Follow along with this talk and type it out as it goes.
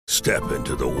Step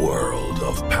into the world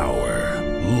of power,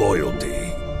 loyalty,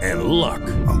 and luck.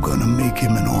 I'm gonna make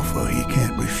him an offer he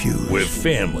can't refuse. With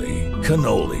family,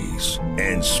 cannolis,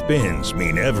 and spins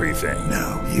mean everything.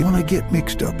 Now, you wanna get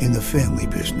mixed up in the family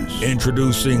business.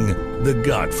 Introducing The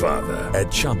Godfather at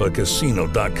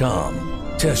ChumbaCasino.com.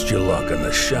 Test your luck in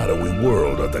the shadowy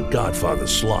world of The Godfather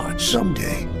slot.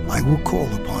 Someday, I will call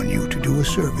upon you to do a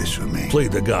service for me. Play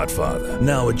The Godfather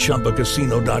now at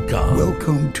ChumbaCasino.com.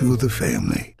 Welcome to the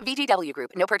family. VGW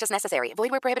Group. No purchase necessary. Void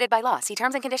where prohibited by law. See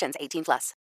terms and conditions.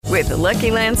 18+. With the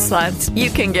Lucky Land Slots, you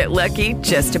can get lucky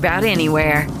just about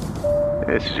anywhere.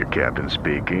 This is your captain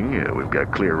speaking. We've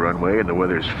got clear runway and the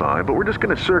weather's fine, but we're just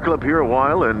going to circle up here a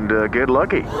while and get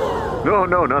lucky.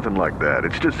 No, nothing like that.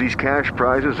 It's just these cash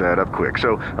prizes add up quick.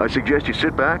 So I suggest you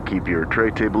sit back, keep your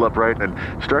tray table upright, and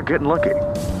start getting lucky.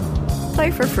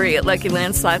 Play for free at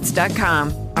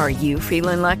LuckyLandSlots.com. Are you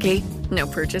feeling lucky? No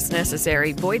purchase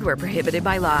necessary. Void where prohibited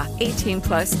by law.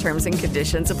 18+ terms and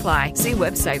conditions apply. See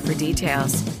website for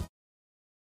details.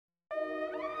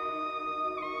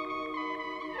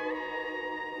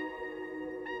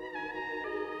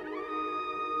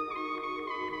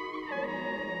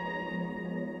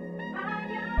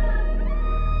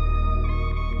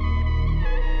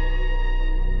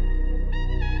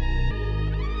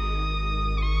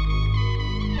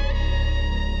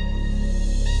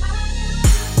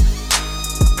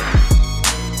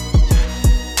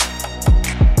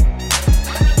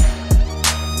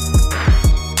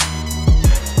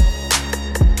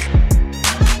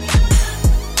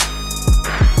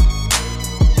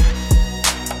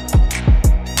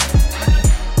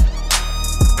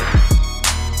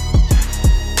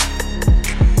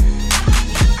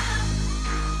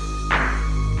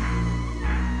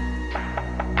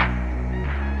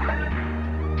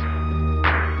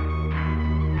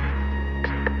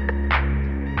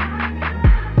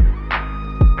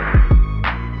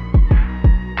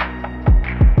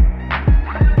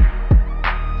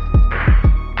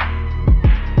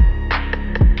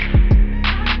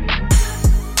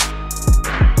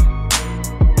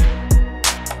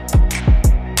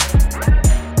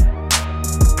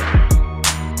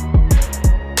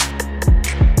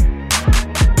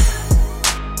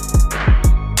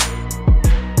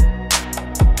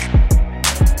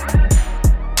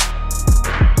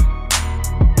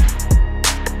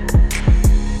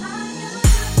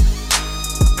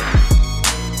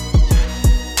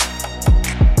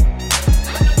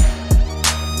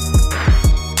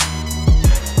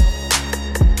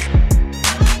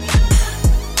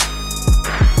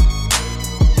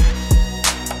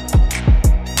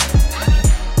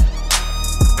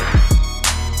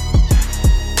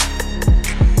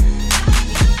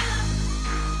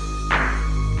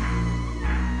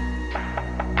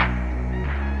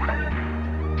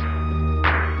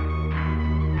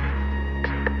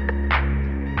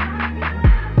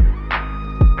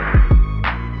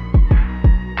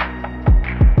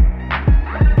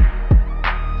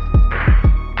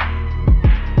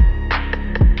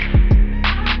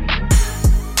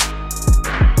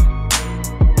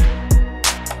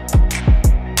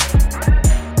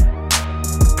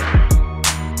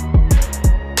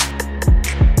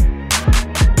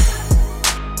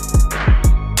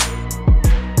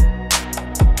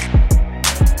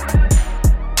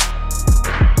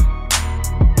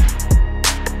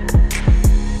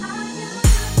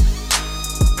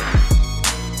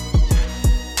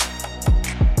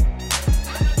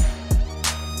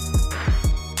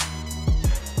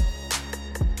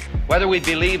 Whether we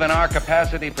believe in our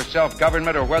capacity for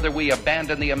self-government or whether we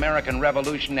abandon the American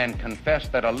Revolution and confess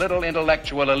that a little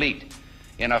intellectual elite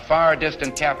in a far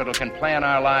distant capital can plan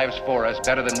our lives for us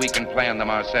better than we can plan them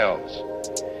ourselves.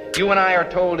 You and I are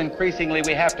told increasingly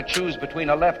we have to choose between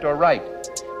a left or right.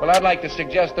 Well, I'd like to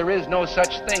suggest there is no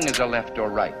such thing as a left or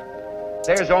right.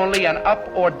 There's only an up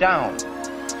or down.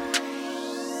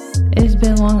 It has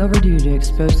been long overdue to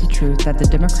expose the truth that the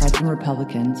Democrats and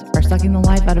Republicans are sucking the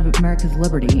life out of America's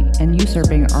liberty and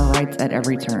usurping our rights at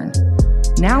every turn.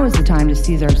 Now is the time to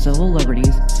seize our civil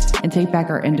liberties and take back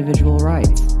our individual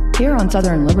rights. Here on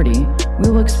Southern Liberty, we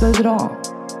will expose it all.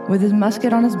 With his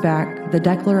musket on his back, the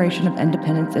Declaration of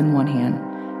Independence in one hand,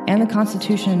 and the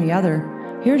Constitution in the other,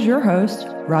 here's your host,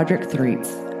 Roderick Threets.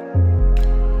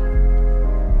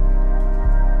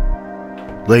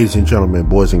 Ladies and gentlemen,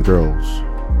 boys and girls,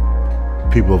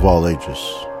 people of all ages,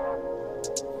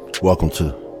 welcome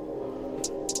to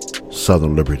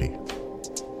Southern Liberty.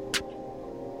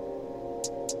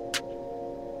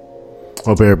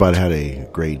 Hope everybody had a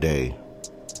great day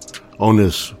on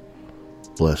this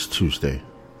blessed Tuesday.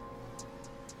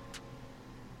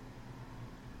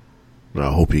 And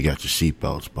I hope you got your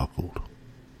seatbelts buckled.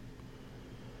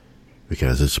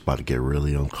 because it's about to get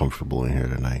really uncomfortable in here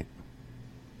tonight.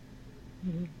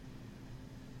 Mm-hmm.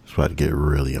 It's about to get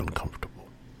really uncomfortable.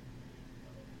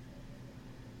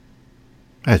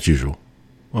 As usual.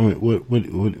 I mean, what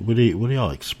do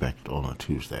y'all expect on a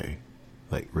Tuesday?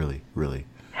 Like, really? Right?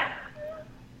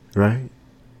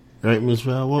 Right, Ms.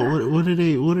 Val? What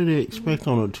do they expect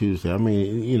on a Tuesday? I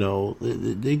mean, you know,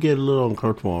 they get a little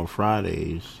uncomfortable on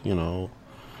Fridays, you know,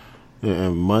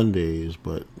 and Mondays,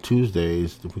 but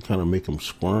Tuesdays we kind of make them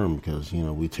squirm because, you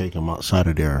know, we take them outside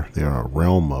of their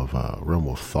realm of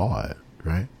thought,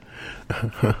 right?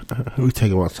 We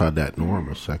take them outside that norm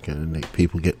a second, and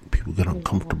people get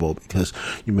uncomfortable because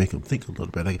you make them think a little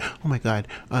bit. Like, oh my God,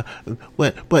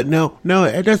 but no,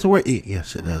 it doesn't work.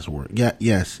 Yes, it does work. Yeah,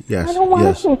 yes. I don't want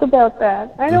to think about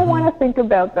that. I don't want to think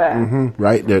about that. Mm-hmm.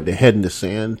 Right, the head in the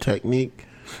sand technique.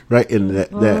 Right, and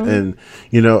that and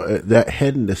you know that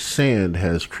head in the sand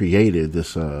has created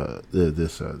this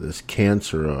this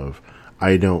cancer of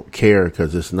I don't care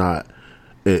because it's not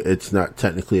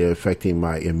technically affecting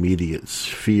my immediate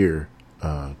sphere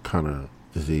kind of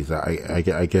disease.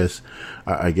 I guess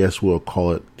we'll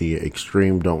call it the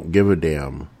extreme don't give a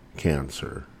damn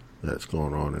cancer that's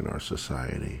going on in our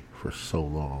society for so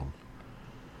long.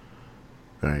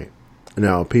 Right.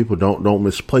 Now, people don't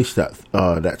misplace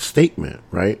that statement,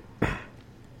 right?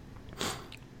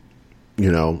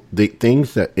 You know, the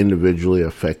things that individually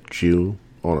affect you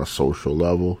on a social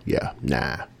level,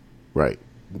 right?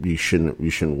 You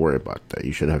shouldn't worry about that.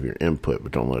 You should have your input,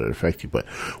 but don't let it affect you. But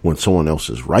when someone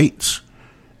else's rights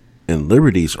and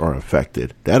liberties are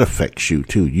affected, that affects you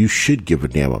too. You should give a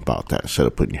damn about that instead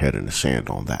of putting your head in the sand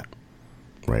on that.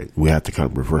 Right? We have to kind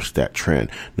of reverse that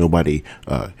trend. Nobody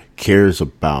cares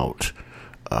about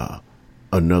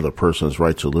another person's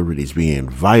rights or liberties being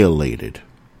violated,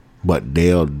 but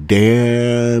they'll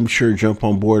damn sure jump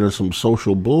on board on some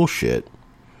social bullshit.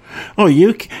 Oh,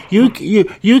 you can't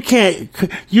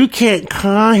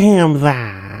call him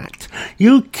that.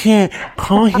 You can't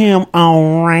call him a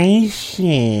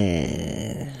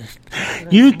racist.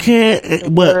 You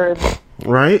can't, but.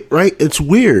 Right. It's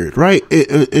weird, right?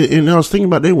 And I was thinking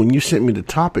about that when you sent me the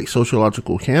topic,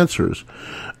 sociological cancers.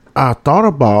 I thought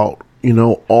about, you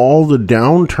know, all the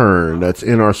downturn that's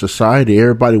in our society.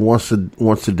 Everybody wants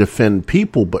to defend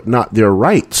people, but not their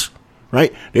rights,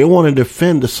 right? They want to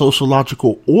defend the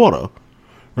sociological order,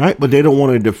 right? But they don't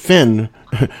want to defend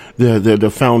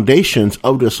the foundations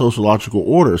of the sociological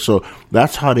order. So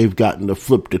that's how they've gotten to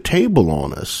flip the table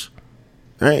on us,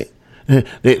 right?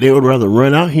 They would rather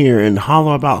run out here and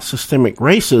holler about systemic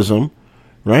racism,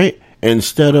 right?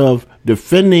 Instead of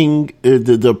defending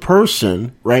the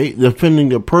person, right? Defending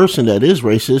the person that is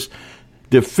racist,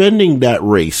 defending that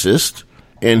racist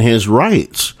and his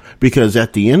rights. Because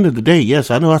at the end of the day, yes,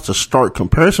 I know that's a stark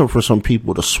comparison for some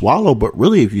people to swallow, but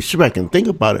really, if you sit back and think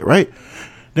about it, right?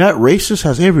 That racist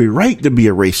has every right to be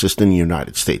a racist in the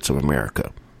United States of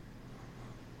America.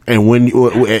 And when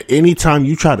at any time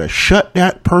you try to shut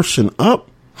that person up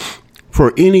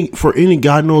for any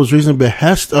God knows reason,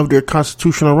 behest of their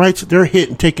constitutional rights, they're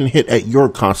taking a hit at your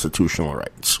constitutional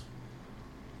rights.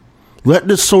 Let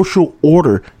the social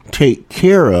order take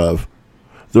care of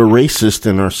the racist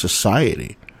in our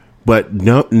society, but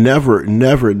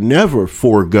never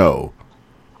forego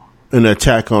an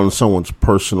attack on someone's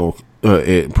personal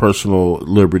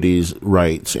liberties,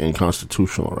 rights, and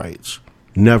constitutional rights.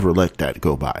 Never let that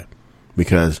go by,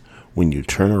 because when you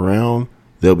turn around,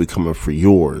 they'll be coming for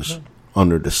yours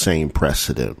under the same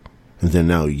precedent. And then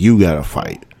now you got to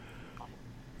fight.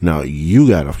 Now you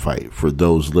got to fight for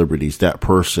those liberties. That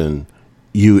person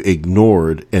you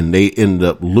ignored and they end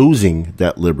up losing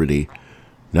that liberty.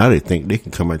 Now they think they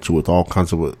can come at you with all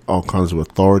kinds of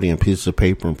authority and pieces of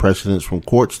paper and precedents from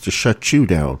courts to shut you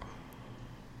down.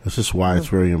 This is why it's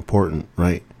very important,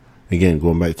 right? Again,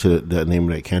 going back to the name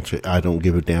of that cancer, I don't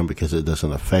give a damn because it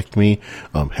doesn't affect me,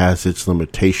 has its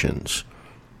limitations.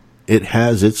 It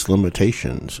has its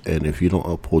limitations. And if you don't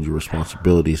uphold your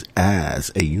responsibilities as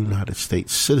a United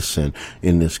States citizen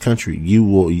in this country, you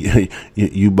will,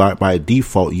 you by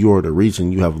default, you are the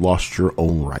reason you have lost your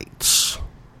own rights.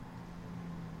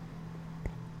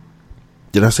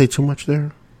 Did I say too much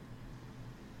there?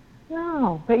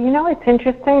 No, but you know, it's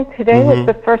interesting. Today was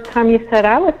the first time you said,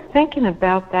 I was thinking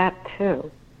about that too.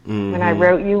 When I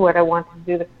wrote you what I wanted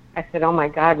to do, I said, oh my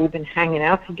God, we've been hanging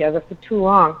out together for too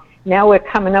long. Now we're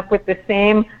coming up with the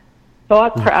same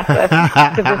thought process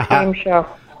to the same show.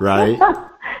 Right.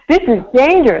 This is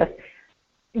dangerous.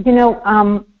 You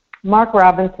know, Mark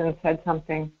Robinson said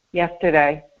something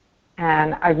yesterday,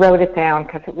 and I wrote it down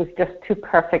because it was just too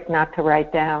perfect not to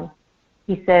write down.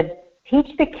 He said,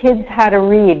 teach the kids how to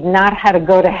read, not how to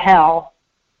go to hell.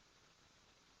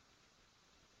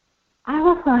 I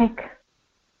was like,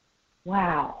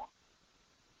 wow,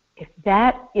 if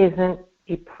that isn't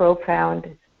a profound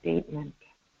statement.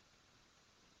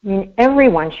 I mean,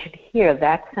 everyone should hear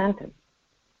that sentence.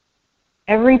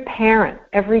 Every parent,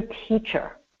 every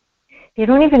teacher. They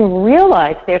don't even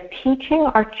realize they're teaching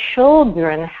our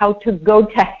children how to go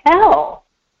to hell,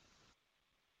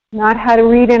 not how to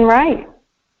read and write.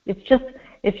 It's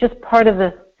just part of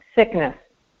the sickness.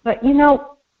 But you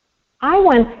know, I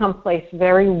went someplace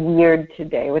very weird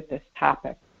today with this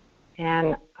topic,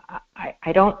 and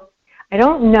I don't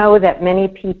know that many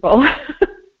people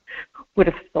would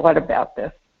have thought about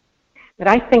this. But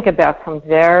I think about some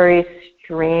very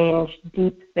strange,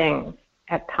 deep things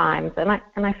at times, and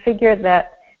I figure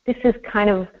that this is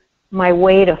kind of my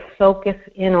way to focus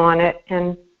in on it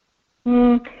and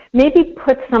maybe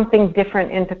put something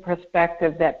different into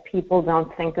perspective that people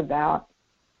don't think about.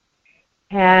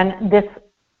 And this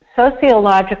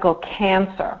sociological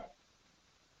cancer,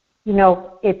 you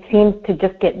know, it seems to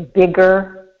just get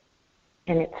bigger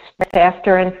and it's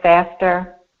faster and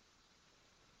faster.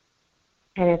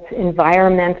 And it's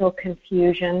environmental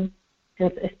confusion,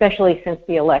 especially since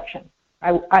the election.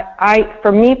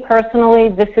 For me personally,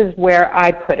 this is where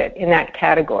I put it in that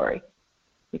category,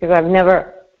 because I've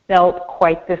never felt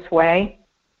quite this way.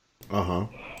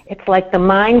 It's like the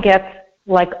mind gets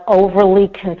like overly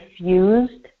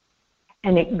confused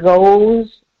and it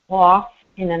goes off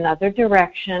in another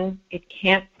direction. It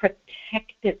can't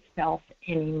protect itself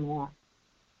anymore.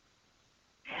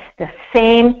 The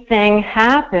same thing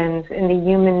happens in the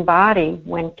human body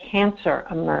when cancer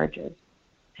emerges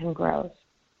and grows.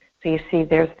 So you see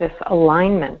there's this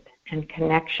alignment and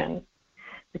connection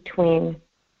between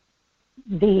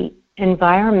the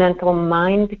environmental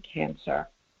mind cancer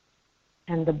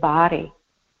and the body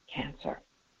cancer.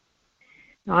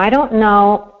 Now, I don't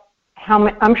know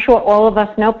I'm sure all of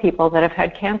us know people that have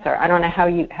had cancer. I don't know how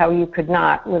you could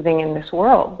not, living in this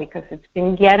world, because it's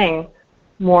been getting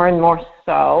more and more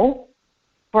so,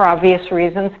 for obvious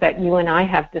reasons that you and I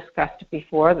have discussed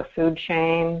before, the food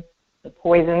chain, the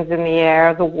poisons in the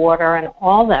air, the water, and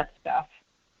all that stuff.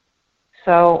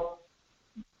 So,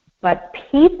 but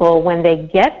people, when they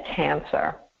get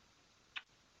cancer,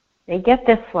 they get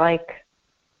this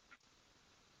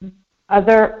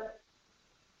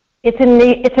it's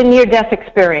a near-death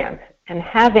experience, and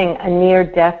having a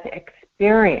near-death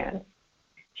experience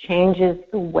changes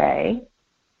the way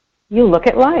you look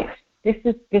at life. This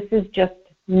is just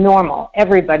normal.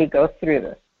 Everybody goes through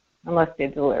this, unless they're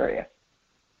delirious.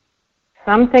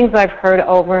 Some things I've heard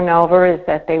over and over is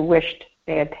that they wished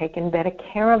they had taken better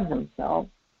care of themselves,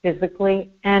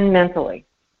 physically and mentally.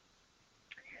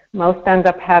 Most end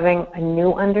up having a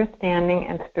new understanding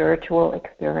and spiritual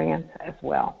experience as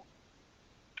well.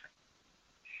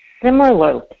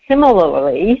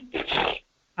 Similarly,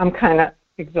 I'm kind of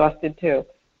exhausted too.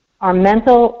 Our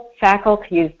mental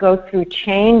faculties go through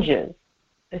changes,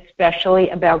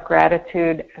 especially about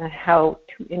gratitude and how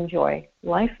to enjoy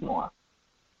life more.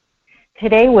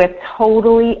 Today, we're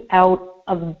totally out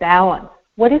of balance.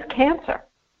 What is cancer?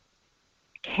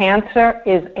 Cancer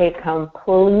is a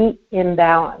complete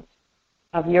imbalance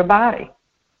of your body.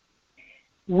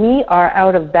 We are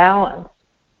out of balance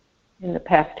in the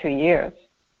past 2 years.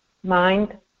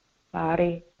 Mind,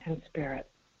 body, and spirit.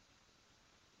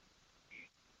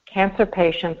 Cancer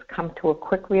patients come to a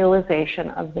quick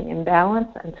realization of the imbalance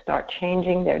and start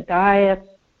changing their diets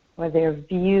or their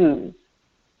views.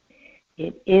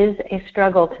 It is a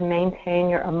struggle to maintain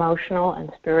your emotional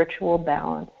and spiritual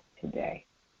balance today.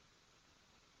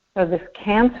 So this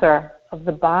cancer of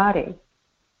the body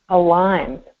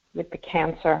aligns with the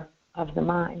cancer of the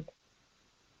mind.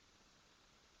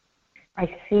 I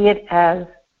see it as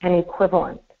an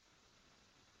equivalent.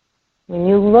 When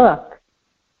you look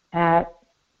at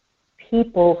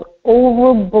people's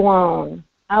overblown,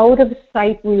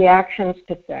 out-of-sight reactions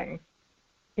to things,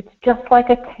 it's just like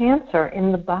a cancer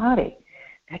in the body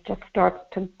that just starts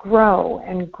to grow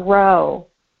and grow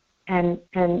and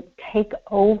take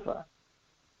over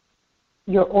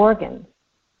your organs.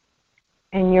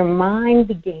 And your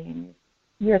mind games,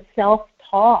 your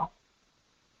self-talk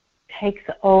takes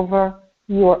over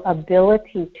your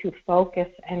ability to focus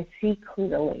and see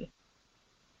clearly.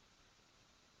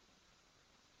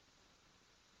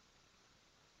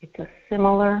 It's a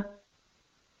similar,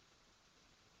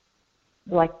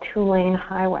 like, 2-lane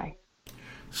highway.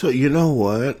 So you know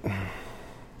what?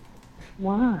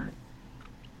 What?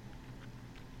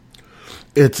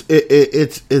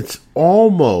 It's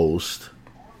almost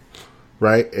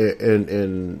right,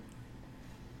 and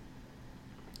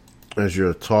as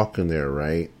you're talking there,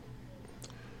 right?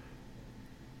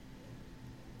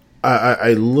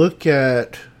 I look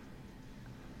at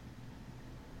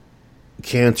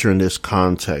cancer in this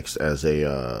context as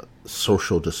a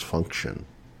social dysfunction.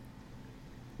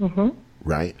 Mm-hmm.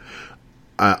 Right?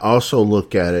 I also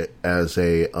look at it as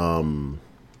a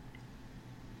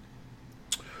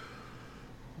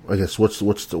I guess what's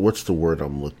the word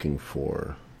I'm looking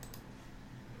for?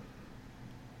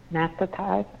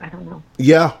 Anesthetized? I don't know.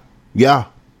 Yeah. Yeah,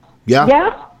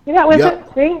 that was it.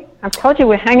 See, I told you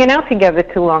we're hanging out together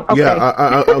too long. Okay.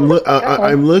 Yeah,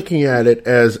 I'm looking at it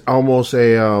as almost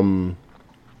a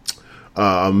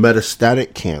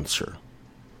metastatic cancer.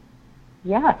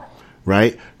 Yeah.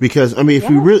 Right, because I mean,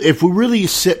 if we really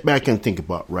sit back and think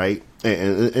about, right,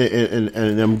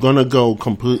 and I'm gonna go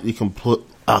completely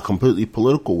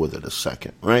political with it a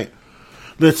second, right?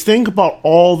 Let's think about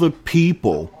all the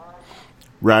people,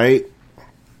 right,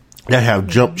 that have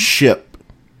jumped ship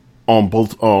on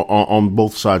both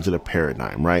sides of the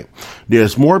paradigm, right?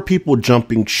 There's more people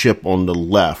jumping ship on the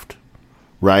left,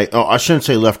 right? Oh, I shouldn't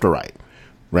say left or right,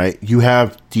 right? You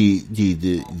have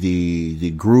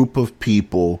the group of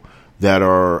people that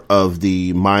are of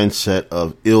the mindset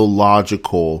of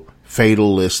illogical,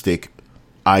 fatalistic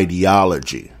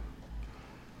ideology.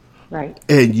 Right.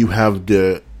 And you have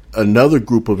another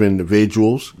group of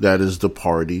individuals that is the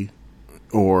party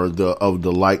or the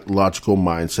logical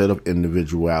mindset of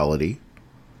individuality,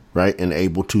 right? And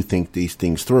able to think these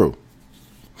things through.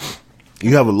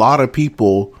 You have a lot of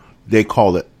people, they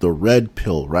call it the red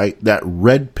pill, right? That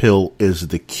red pill is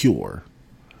the cure.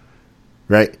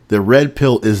 Right? The red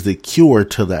pill is the cure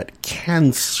to that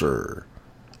cancer,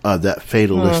 that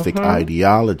fatalistic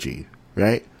ideology,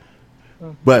 right?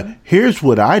 Mm-hmm. But here's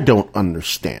what I don't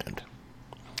understand.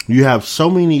 You have so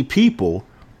many people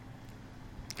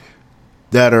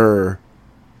that are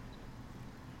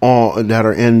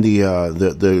in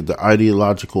the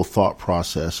ideological thought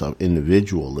process of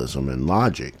individualism and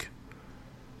logic,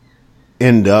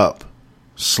 end up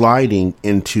sliding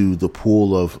into the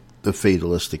pool of the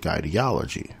fatalistic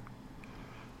ideology.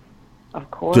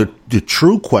 Of course. The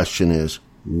true question is,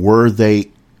 were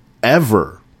they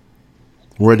ever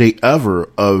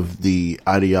of the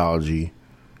ideology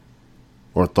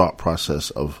or thought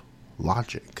process of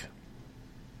logic?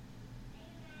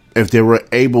 If they were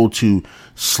able to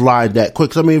slide that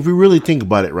quick. 'Cause I mean, if we really think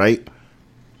about it, right?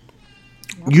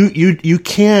 You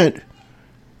can't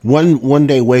one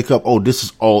day wake up, oh, this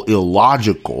is all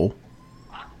illogical,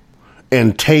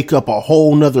 and take up a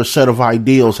whole nother set of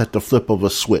ideals at the flip of a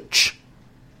switch.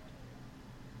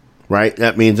 Right?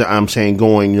 That means that I'm saying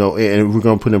going, and we're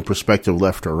going to put in perspective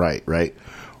left or right, right?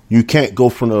 You can't go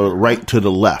from the right to the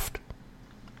left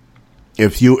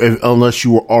unless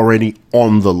you were already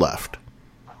on the left.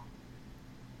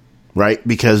 Right?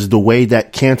 Because the way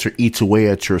that cancer eats away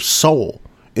at your soul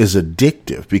is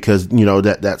addictive, because,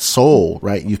 that soul,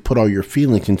 right? You've put all your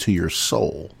feelings into your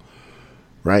soul.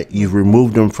 Right? You've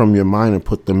removed them from your mind and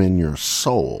put them in your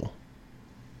soul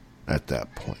at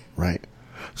that point, right?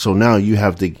 So now you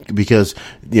have because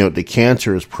the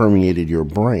cancer has permeated your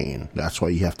brain. That's why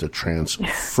you have to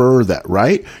transfer that,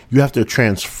 right? You have to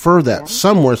transfer that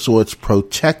somewhere so it's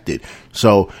protected.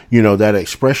 So, that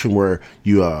expression where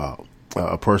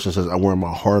a person says, I wear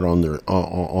my heart on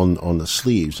the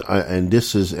sleeves. And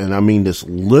I mean this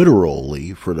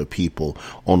literally for the people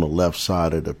on the left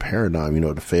side of the paradigm,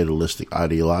 the fatalistic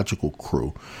ideological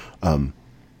crew.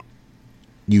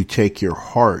 You take your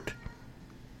heart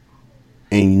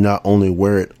and you not only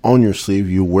wear it on your sleeve,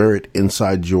 you wear it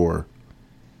inside your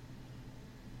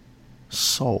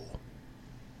soul.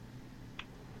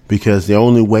 Because the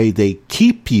only way they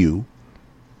keep you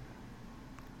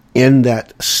in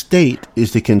that state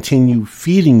is to continue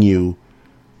feeding you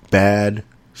bad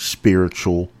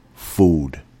spiritual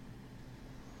food.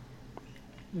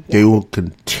 They will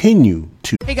continue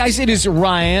to. Hey guys, it is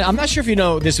Ryan. I'm not sure if you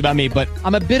know this about me, but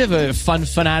I'm a bit of a fun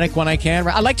fanatic when I can.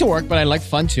 I like to work, but I like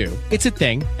fun too. It's a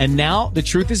thing. And now the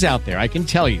truth is out there. I can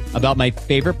tell you about my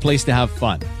favorite place to have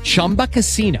fun. Chumba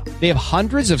Casino. They have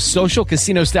hundreds of social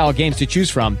casino style games to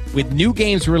choose from with new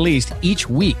games released each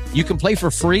week. You can play for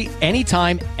free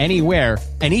anytime, anywhere.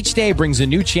 And each day brings a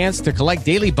new chance to collect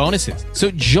daily bonuses.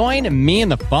 So join me in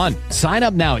the fun. Sign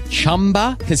up now at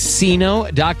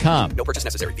ChumbaCasino.com. No purchase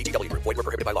necessary. VGW Group. Void where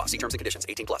prohibited by law. See terms and conditions.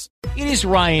 18+. It is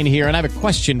Ryan here, and I have a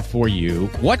question for you.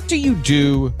 What do you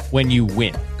do when you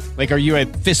win? Like, are you a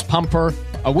fist pumper,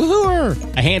 a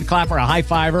woohooer, a hand clapper, a high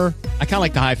fiver? I kind of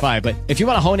like the high five, but if you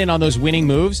want to hone in on those winning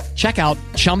moves, check out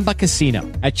Chumba Casino.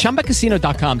 At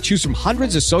ChumbaCasino.com, choose from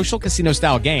hundreds of social casino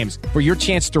style games for your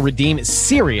chance to redeem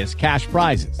serious cash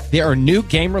prizes. There are new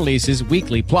game releases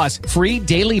weekly, plus free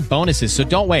daily bonuses. So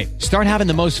don't wait. Start having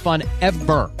the most fun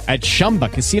ever at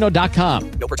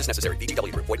ChumbaCasino.com. No purchase necessary.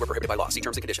 VGW Group. Void where prohibited by law. See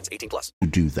terms and conditions. 18+.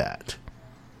 Do that.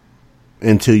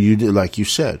 until you did, like you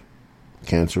said,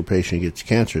 cancer patient gets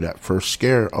cancer. That first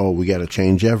scare, we got to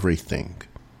change everything.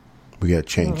 We got to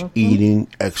change eating,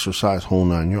 exercise, whole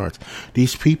 9 yards.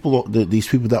 These people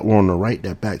that were on the right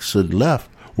that backslid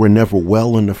left were never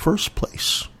well in the first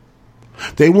place.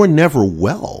 They were never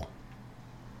well.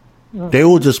 They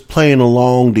were just playing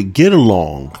along to get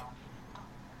along.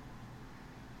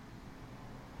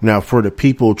 Now, for the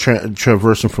people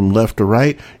traversing from left to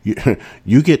right,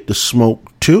 you get the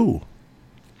smoke too.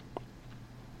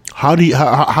 How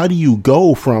do you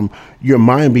go from your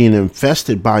mind being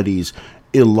infested by these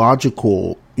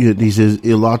illogical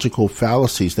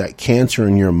fallacies, that cancer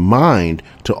in your mind,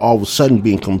 to all of a sudden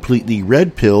being completely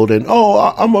red pilled and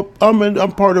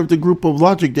I'm part of the group of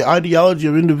logic, the ideology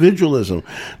of individualism?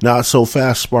 Not so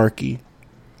fast, Sparky.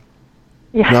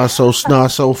 Yeah. Not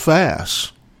so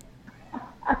fast.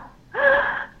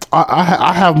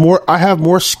 I have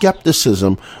more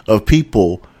skepticism of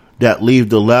people that leave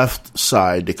the left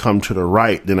side to come to the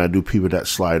right than I do people that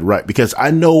slide right, because I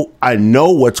know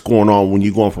what's going on when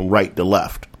you're going from right to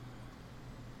left.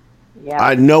 Yeah.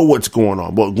 I know what's going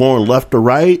on, but going left to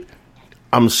right,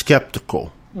 I'm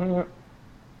skeptical. Mm-hmm.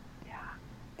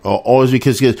 Always,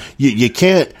 because you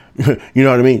can't, you know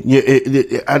what I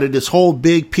mean? Out of this whole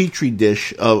big petri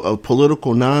dish of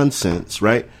political nonsense,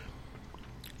 right?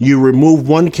 You remove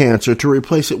one cancer to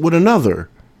replace it with another.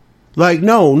 Like,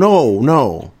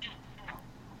 no.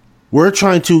 We're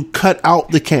trying to cut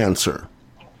out the cancer,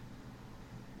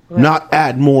 not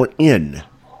add more in.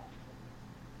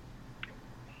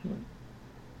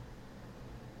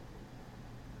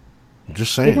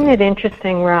 Just saying. Isn't it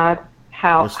interesting, Rod,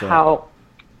 how,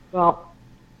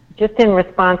 just in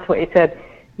response to what you said,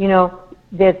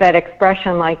 there's that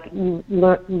expression like you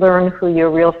learn who your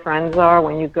real friends are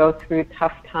when you go through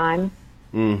tough times.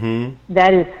 Mm-hmm.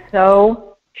 That is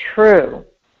so true.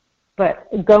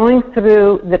 But going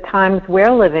through the times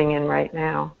we're living in right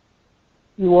now,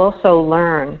 you also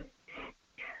learn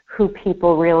who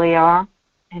people really are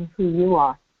and who you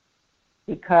are.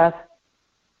 Because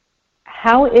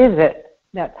how is it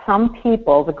that some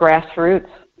people, the grassroots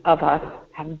of us,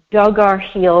 have dug our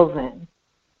heels in,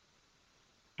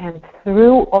 and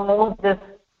through all of this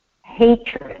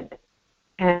hatred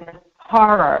and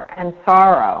horror and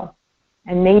sorrow,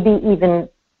 and maybe even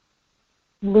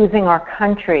losing our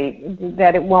country,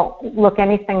 that it won't look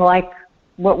anything like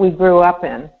what we grew up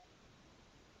in,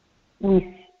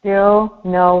 we still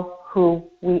know who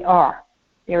we are.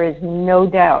 There is no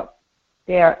doubt.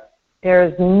 There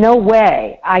is no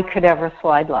way I could ever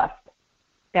slide left.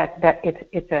 That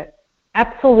it's an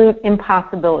absolute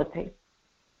impossibility.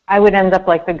 I would end up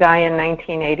like the guy in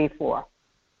 1984,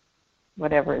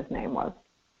 whatever his name was.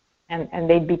 And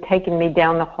they'd be taking me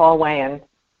down the hallway and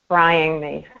frying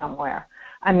me somewhere.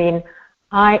 I mean,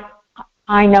 I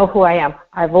know who I am.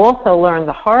 I've also learned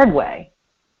the hard way.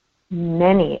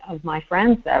 Many of my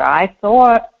friends that I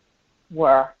thought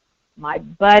were my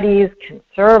buddies,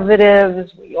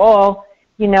 conservatives, we all,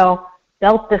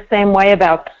 felt the same way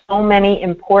about so many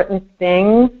important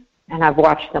things, and I've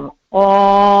watched them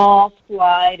all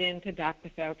slide into Dr.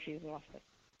 Fauci's office.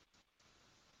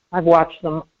 I've watched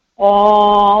them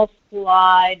all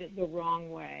slide the wrong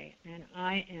way, and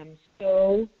I am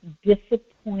so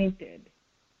disappointed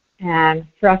and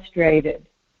frustrated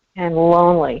and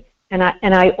lonely. And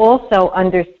I also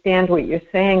understand what you're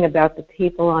saying about the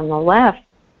people on the left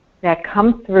that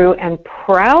come through and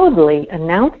proudly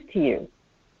announce to you,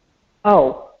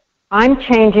 I'm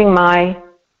changing my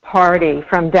party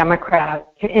from Democrat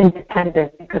to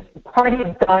Independent because the party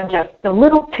has gone just a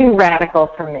little too radical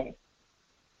for me.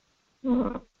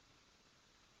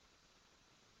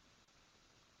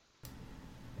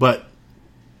 But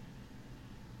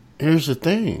here's the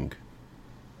thing,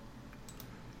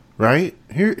 right?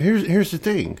 Here's the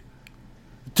thing.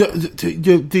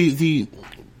 The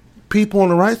people on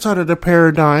the right side of the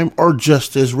paradigm are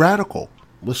just as radical.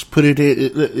 Let's put it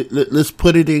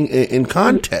in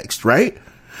context, right?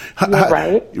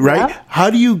 Right. Yeah.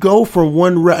 How do you go from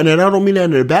one, and I don't mean that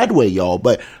in a bad way, y'all,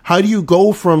 but how do you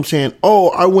go from saying,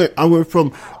 I went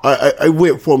from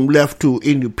left to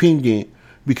independent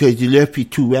because the left is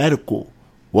too radical?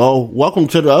 Well, welcome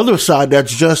to the other side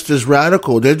that's just as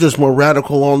radical. They're just more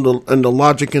radical in the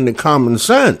logic and the common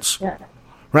sense. Yeah.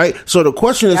 Right? So the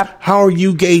question is, how are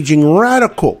you gauging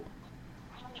radical?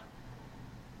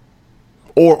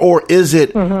 Or is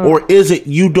it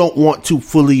you don't want to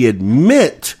fully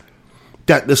admit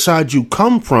that the side you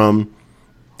come from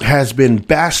has been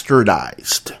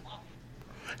bastardized,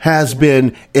 has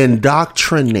been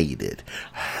indoctrinated,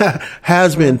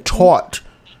 has been taught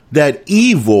that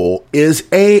evil is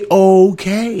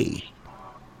A-OK.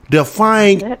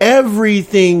 defying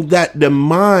everything that the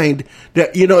mind,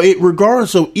 that,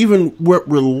 regardless of even what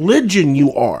religion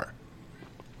you are,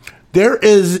 there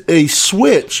is a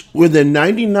switch within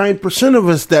 99% of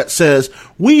us that says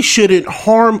we shouldn't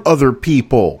harm other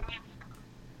people.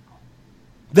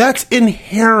 That's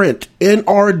inherent in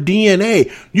our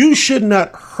DNA. You should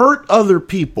not hurt other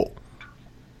people.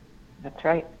 That's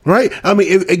right. Right? I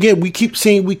mean, again, we keep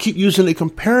using a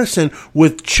comparison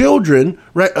with children,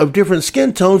 right, of different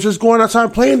skin tones just going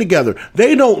outside playing together.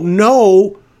 They don't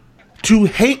know to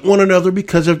hate one another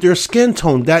because of their skin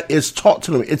tone. That is taught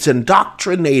to them. It's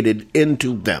indoctrinated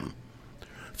into them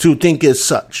to think as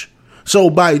such.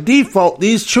 So by default,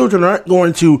 these children aren't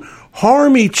going to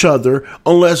harm each other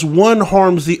unless one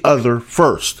harms the other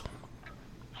first,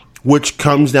 which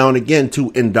comes down again to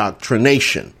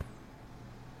indoctrination.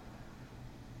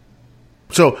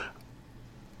 So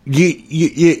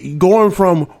you going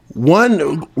from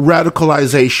one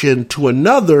radicalization to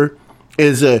another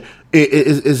is a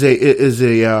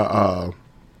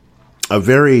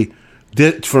very,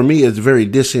 for me, is a very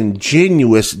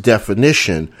disingenuous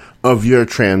definition of your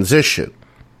transition.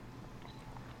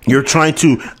 You're trying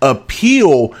to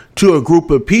appeal to a group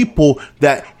of people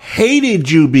that hated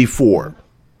you before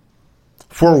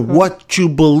for what you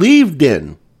believed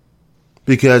in,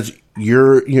 because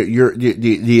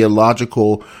the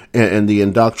illogical and the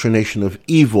indoctrination of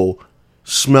evil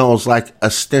smells like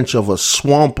a stench of a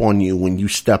swamp on you when you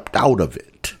stepped out of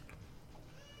it.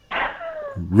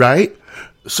 Right?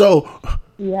 So,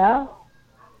 yeah.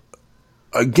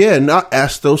 Again, I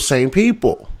ask those same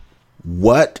people,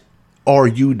 what are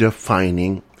you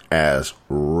defining as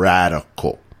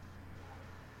radical?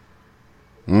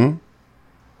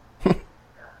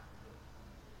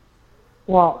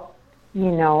 Well,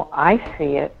 I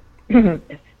see it,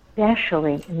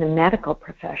 especially in the medical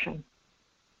profession.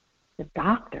 The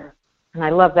doctor, and I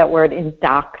love that word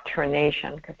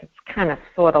indoctrination because it's kind of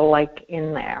sort of like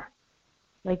in there.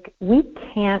 Like, we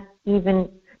can't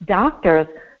even, doctors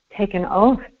take an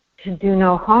oath to do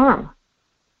no harm.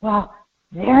 Well,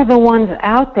 they're the ones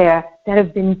out there that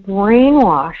have been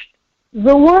brainwashed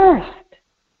the worst.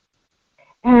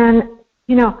 And,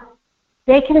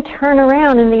 they can turn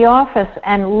around in the office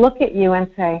and look at you and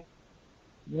say,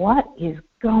 what is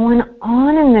going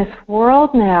on in this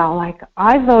world now? Like,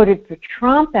 I voted for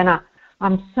Trump, and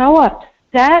I'm so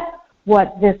upset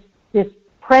what this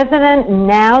president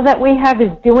now that we have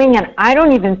is doing, and I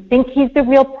don't even think he's the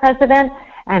real president,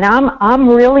 and I'm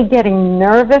really getting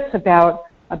nervous about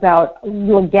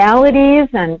legalities,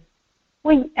 and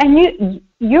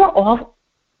you're all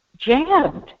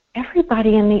jabbed,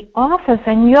 everybody in the office,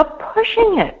 and you're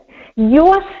pushing it.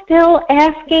 You're still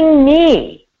asking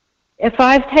me if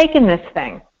I've taken this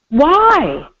thing.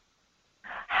 Why?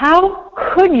 How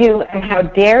could you and how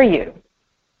dare you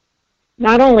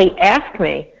not only ask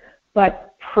me,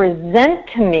 but present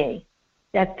to me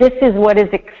that this is what is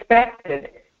expected,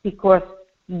 because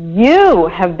you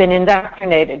have been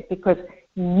indoctrinated, because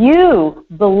you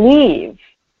believe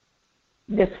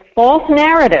this false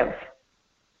narrative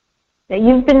that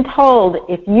you've been told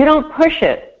if you don't push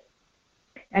it,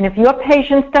 and if your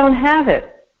patients don't have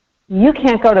it, you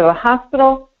can't go to the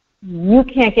hospital, you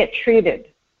can't get treated.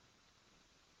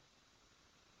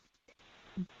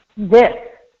 This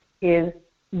is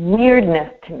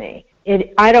weirdness to me.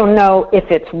 I don't know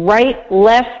if it's right,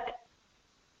 left,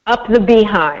 up the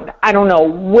behind. I don't know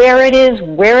where it is,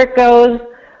 where it goes,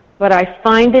 but I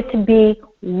find it to be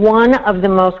one of the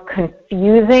most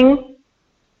confusing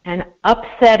and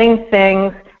upsetting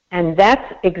things, and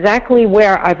that's exactly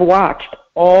where I've watched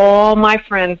all my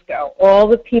friends go, all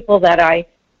the people that I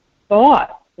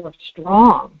thought were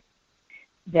strong.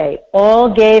 They all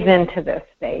gave into this.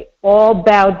 They all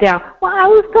bowed down. Well, I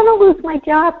was going to lose my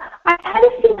job. I had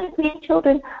to see my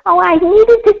grandchildren. Oh, I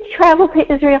needed to travel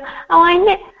to Israel.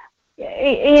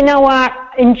 You know what?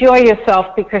 Enjoy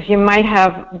yourself, because you might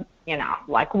have,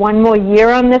 like one more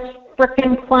year on this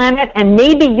frickin' planet, and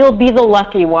maybe you'll be the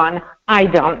lucky one. I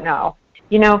don't know.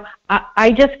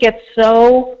 I just get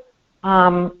so,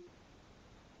 and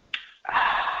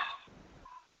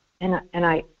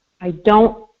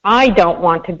I don't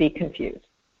want to be confused.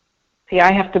 See,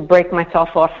 I have to break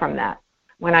myself off from that.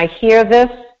 When I hear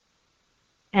this,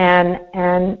 and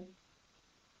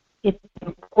it's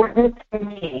important to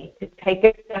me to take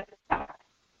a step back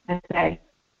and say,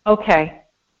 okay,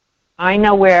 I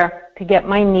know where to get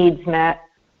my needs met.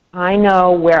 I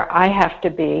know where I have to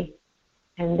be,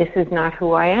 and this is not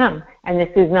who I am, and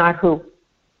this is not who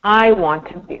I want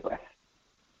to be with.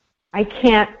 I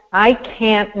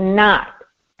can't not,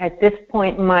 at this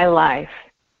point in my life,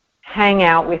 hang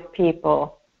out with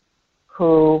people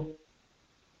who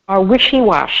are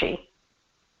wishy-washy.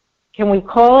 Can we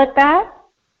call it that?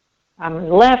 I'm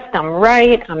left, I'm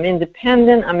right, I'm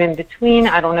independent, I'm in between,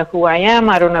 I don't know who I am,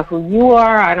 I don't know who you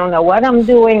are, I don't know what I'm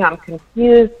doing, I'm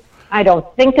confused, I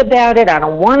don't think about it, I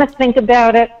don't want to think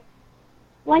about it.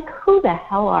 Like, who the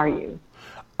hell are you?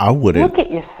 I wouldn't. Look at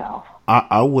yourself.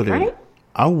 I wouldn't. Right?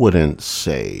 I wouldn't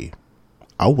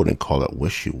call it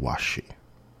wishy-washy.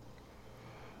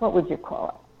 What would you call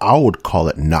it? I would call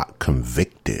it not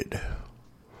convicted.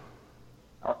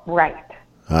 Right.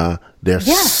 Their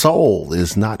soul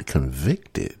is not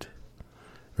convicted,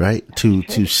 right?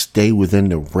 To stay within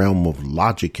the realm of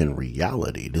logic and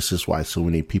reality. This is why so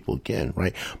many people, again,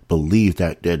 right, believe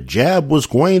that their jab was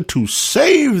going to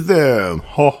save them.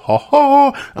 Ha, ha,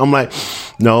 ha. I'm like,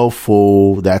 no,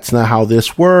 fool, that's not how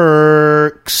this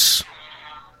works.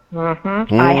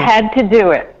 Mm-hmm. I had to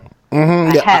do it.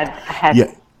 Mm-hmm. I had.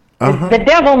 Yeah. Uh-huh. The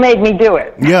devil made me do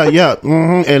it. Yeah.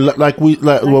 Mm-hmm. And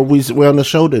we're on the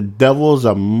show, the devil's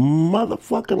a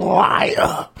motherfucking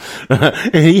liar.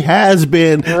 He has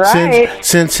been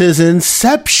since his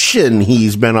inception.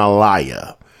 He's been a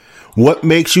liar. What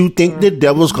makes you think the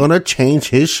devil's gonna change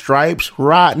his stripes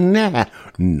right now?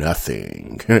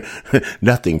 Nothing.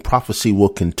 Nothing. Prophecy will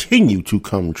continue to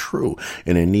come true.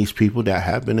 And in these people that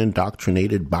have been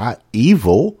indoctrinated by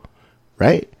evil,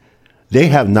 right? They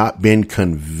have not been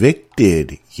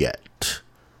convicted yet,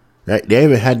 right? They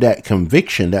haven't had that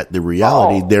conviction that the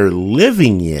reality they're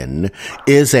living in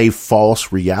is a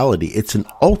false reality. It's an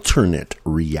alternate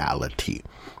reality.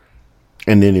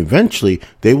 And then eventually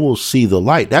they will see the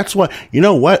light. That's why, you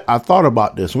know what? I thought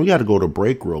about this. We got to go to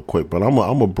break real quick, but I'm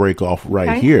going to break off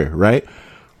right here, right?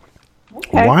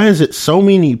 Okay. Why is it so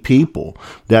many people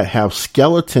that have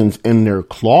skeletons in their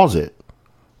closet,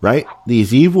 right?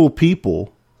 These evil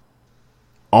people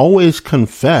always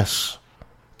confess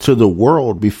to the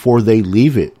world before they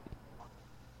leave it.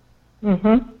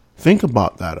 Mm-hmm. Think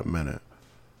about that a minute.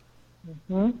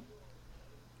 Mm-hmm.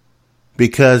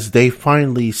 Because they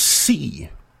finally see.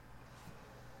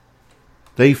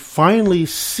 They finally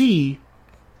see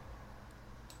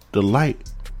the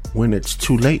light when it's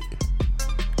too late.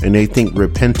 And they think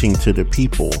repenting to the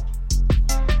people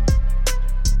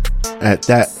at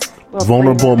that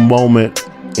vulnerable moment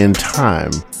in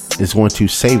time is going to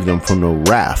save them from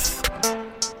the wrath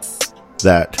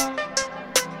that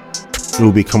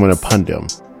will be coming upon them.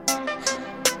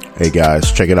 Hey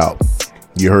guys, check it out.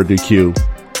 You heard the cue.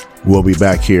 We'll be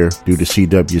back here due to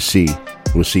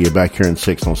CWC. We'll see you back here in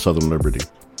 6 on Southern Liberty.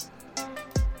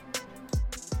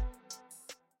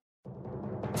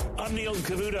 I'm Neil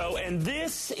Cavuto, and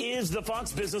this is the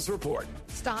Fox Business Report.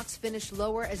 Stocks finished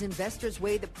lower as investors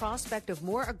weigh the prospect of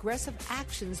more aggressive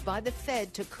actions by the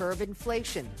Fed to curb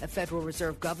inflation. A Federal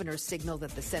Reserve governor signaled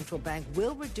that the central bank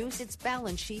will reduce its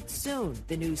balance sheet soon.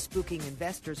 The news spooking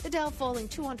investors. The Dow falling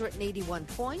 281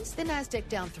 points, the Nasdaq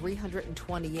down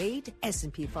 328,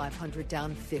 S&P 500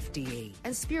 down 58.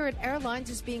 And Spirit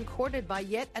Airlines is being courted by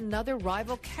yet another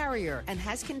rival carrier and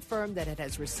has confirmed that it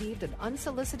has received an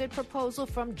unsolicited proposal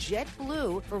from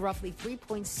JetBlue for roughly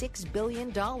 $3.6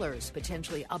 billion,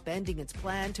 potentially upending its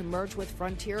plan to merge with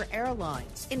Frontier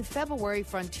Airlines. In February,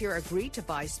 Frontier agreed to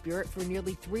buy Spirit for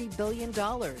nearly $3 billion.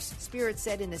 Spirit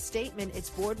said in a statement its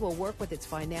board will work with its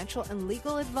financial and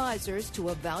legal advisors to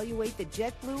evaluate the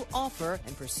JetBlue offer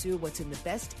and pursue what's in the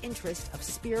best interest of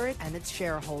Spirit and its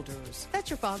shareholders. That's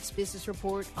your Fox Business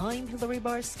Report. I'm Hillary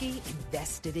Barsky,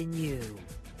 invested in you.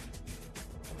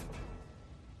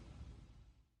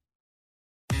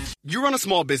 You run a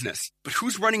small business, but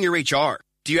who's running your HR?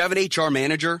 Do you have an HR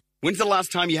manager? When's the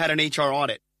last time you had an HR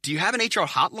audit? Do you have an HR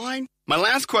hotline? My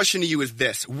last question to you is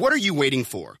this. What are you waiting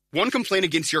for? One complaint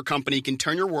against your company can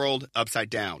turn your world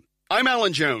upside down. I'm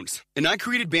Alan Jones, and I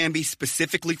created Bambi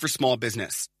specifically for small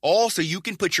business. All so you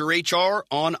can put your HR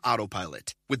on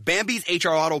autopilot. With Bambi's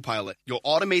HR Autopilot, you'll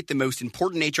automate the most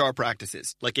important HR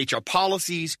practices, like HR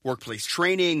policies, workplace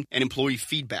training, and employee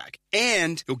feedback.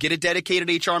 And you'll get a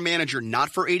dedicated HR manager not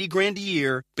for $80,000 a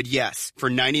year, but yes, for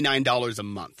 $99 a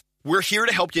month. We're here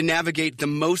to help you navigate the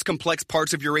most complex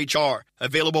parts of your HR,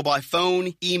 available by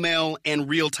phone, email, and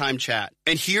real-time chat.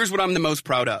 And here's what I'm the most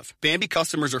proud of. Bambi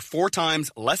customers are 4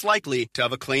 times less likely to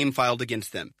have a claim filed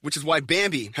against them, which is why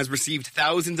Bambi has received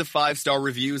thousands of 5-star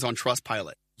reviews on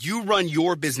Trustpilot. You run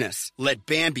your business. Let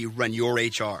Bambi run your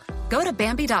HR. Go to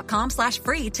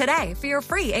Bambi.com/free today for your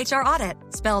free HR audit.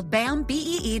 Spelled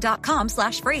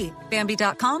BAMBEE.com/free.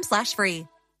 Bambi.com/free.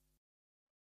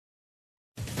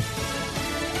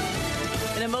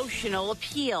 An emotion emotional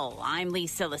appeal. I'm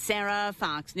Lisa Lacera,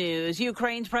 Fox News.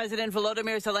 Ukraine's President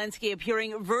Volodymyr Zelensky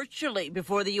appearing virtually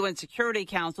before the UN Security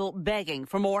Council, begging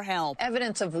for more help.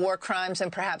 Evidence of war crimes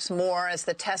and perhaps more as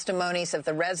the testimonies of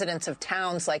the residents of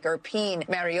towns like Irpin,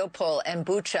 Mariupol, and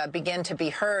Bucha begin to be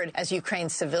heard as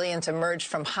Ukraine's civilians emerged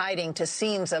from hiding to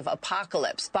scenes of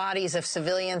apocalypse. Bodies of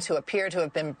civilians who appear to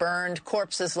have been burned,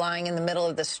 corpses lying in the middle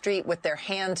of the street with their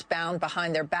hands bound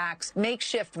behind their backs,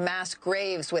 makeshift mass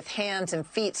graves with hands and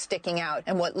feet sticking out,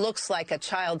 and what looks like a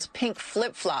child's pink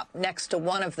flip-flop next to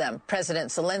one of them. President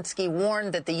Zelensky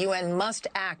warned that the UN must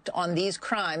act on these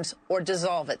crimes or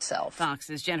dissolve itself.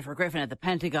 Fox's Jennifer Griffin at the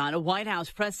Pentagon. A White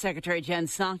House Press Secretary Jen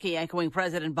Psaki echoing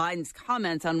President Biden's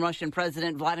comments on Russian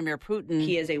President Vladimir Putin.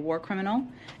 He is a war criminal,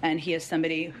 and he is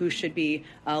somebody who should be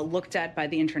looked at by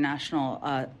the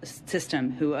international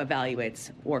system who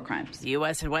evaluates war crimes. The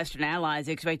U.S. and Western allies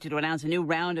expected to announce a new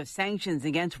round of sanctions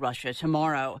against Russia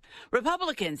tomorrow.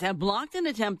 Republicans have blocked an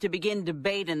attempt to begin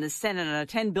debate in the Senate on a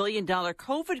 $10 billion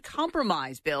COVID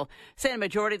compromise bill. Senate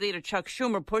Majority Leader Chuck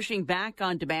Schumer pushing back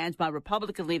on demands by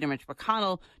Republican leader Mitch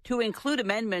McConnell to include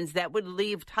amendments that would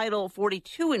leave Title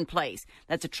 42 in place.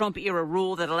 That's a Trump-era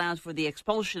rule that allows for the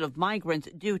expulsion of migrants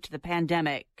due to the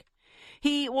pandemic.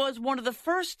 He was one of the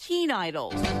first teen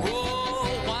idols.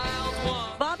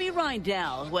 Bobby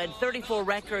Rydell, who had 34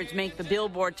 records make the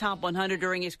Billboard Top 100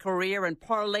 during his career and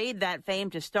parlayed that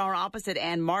fame to star opposite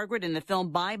Anne Margaret in the film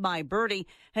Bye Bye Birdie,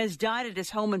 has died at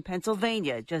his home in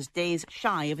Pennsylvania, just days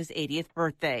shy of his 80th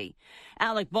birthday.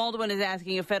 Alec Baldwin is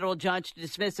asking a federal judge to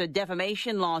dismiss a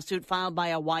defamation lawsuit filed by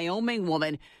a Wyoming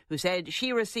woman who said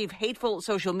she received hateful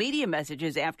social media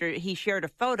messages after he shared a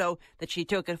photo that she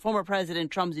took at former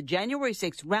President Trump's January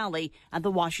 6th rally at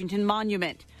the Washington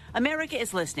Monument. America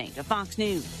is listening to Fox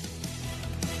News.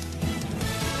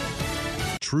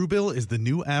 Truebill is the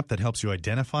new app that helps you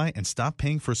identify and stop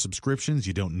paying for subscriptions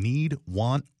you don't need,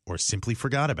 want, or simply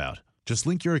forgot about. Just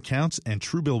link your accounts and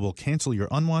Truebill will cancel your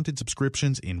unwanted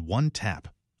subscriptions in one tap.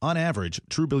 On average,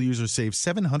 Truebill users save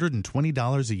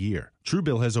 $720 a year.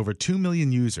 Truebill has over 2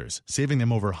 million users, saving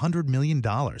them over $100 million.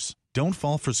 Don't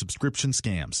fall for subscription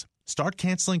scams. Start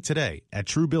canceling today at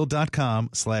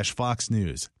Truebill.com/Fox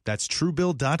News. That's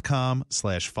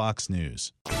Truebill.com/Fox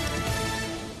News.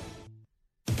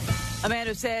 A man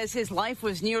who says his life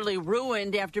was nearly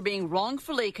ruined after being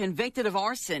wrongfully convicted of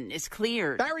arson is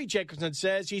cleared. Barry Jacobson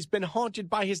says he's been haunted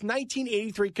by his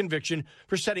 1983 conviction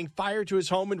for setting fire to his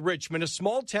home in Richmond, a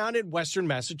small town in western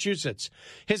Massachusetts.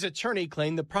 His attorney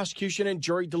claimed the prosecution and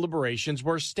jury deliberations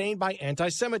were stained by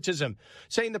anti-Semitism,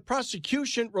 saying the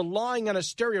prosecution, relying on a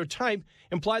stereotype,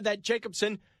 implied that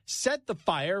Jacobson set the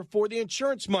fire for the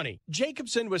insurance money.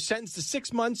 Jacobson was sentenced to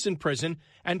 6 months in prison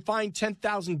and fined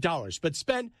 $10,000, but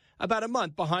spent about a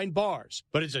month behind bars.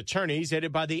 But his attorneys,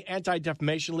 aided by the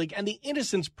Anti-Defamation League and the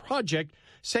Innocence Project,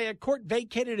 say a court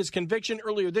vacated his conviction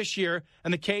earlier this year,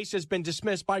 and the case has been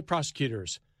dismissed by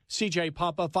prosecutors. CJ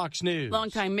Papa, Fox News.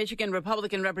 Longtime Michigan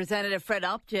Republican Representative Fred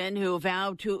Upton, who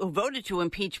voted to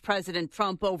impeach President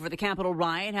Trump over the Capitol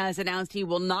riot, has announced he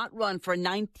will not run for a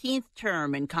 19th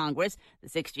term in Congress. The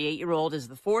 68-year-old is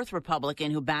the fourth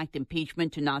Republican who backed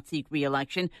impeachment to not seek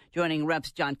re-election, joining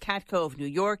Reps John Katko of New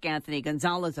York, Anthony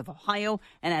Gonzalez of Ohio,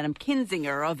 and Adam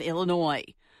Kinzinger of Illinois.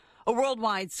 A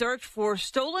worldwide search for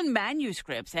stolen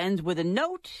manuscripts ends with a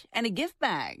note and a gift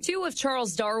bag. 2 of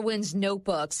Charles Darwin's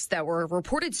notebooks that were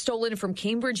reported stolen from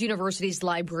Cambridge University's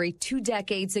library 2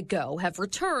 decades ago have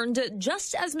returned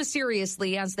just as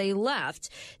mysteriously as they left.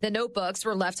 The notebooks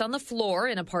were left on the floor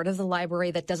in a part of the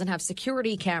library that doesn't have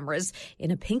security cameras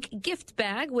in a pink gift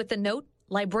bag with the note,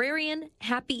 "Librarian,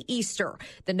 Happy Easter."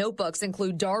 The notebooks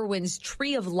include Darwin's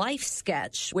Tree of Life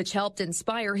sketch, which helped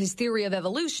inspire his theory of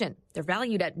evolution. They're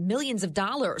valued at millions of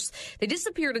dollars. They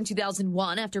disappeared in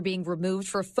 2001 after being removed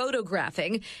for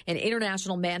photographing. An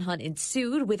international manhunt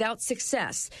ensued without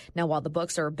success. Now, while the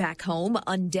books are back home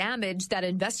undamaged, that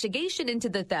investigation into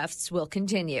the thefts will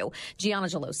continue. Gianna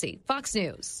Gelosi, Fox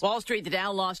News. Wall Street, the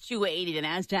Dow lost 280, the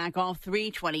Nasdaq off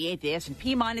 328, the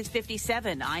S&P minus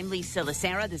 57. I'm Lisa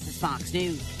Lacera. This is Fox News.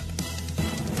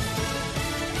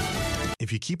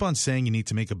 If you keep on saying you need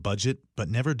to make a budget, but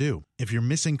never do, if you're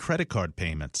missing credit card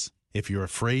payments, if you're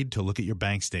afraid to look at your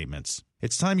bank statements,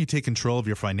 it's time you take control of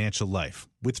your financial life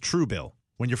with Truebill.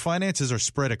 When your finances are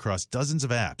spread across dozens of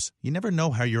apps, you never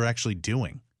know how you're actually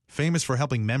doing. Famous for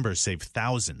helping members save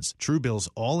thousands, Truebill's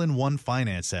all-in-one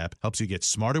finance app helps you get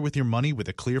smarter with your money with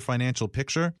a clear financial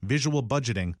picture, visual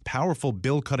budgeting, powerful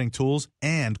bill-cutting tools,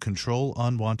 and control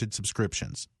unwanted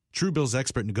subscriptions. Truebill's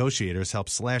expert negotiators help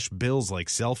slash bills like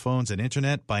cell phones and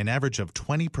internet by an average of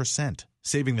 20%.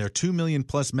 saving their 2 million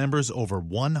plus members over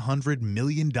 $100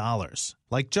 million.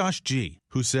 Like Josh G.,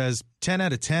 who says, 10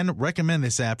 out of 10 recommend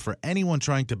this app for anyone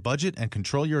trying to budget and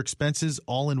control your expenses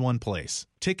all in one place.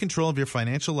 Take control of your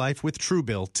financial life with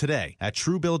Truebill today at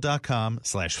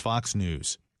Truebill.com/Fox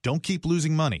News. Don't keep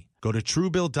losing money. Go to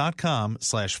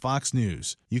Truebill.com/Fox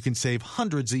News. You can save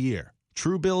hundreds a year.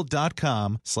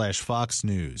 Truebill.com/Fox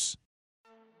News.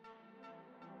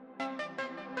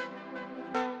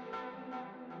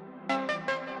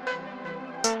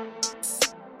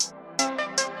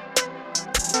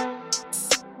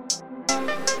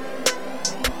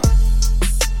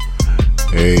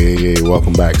 Hey,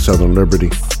 welcome back, Southern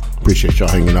Liberty. Appreciate y'all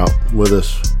hanging out with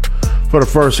us for the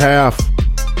first half.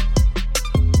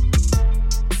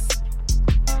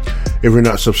 If you're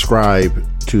not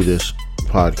subscribed to this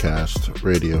podcast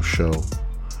radio show,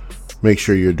 make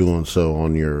sure you're doing so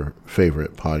on your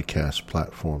favorite podcast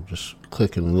platform. Just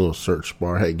click in the little search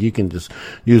bar. Hey, you can just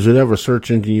use whatever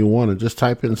search engine you want and just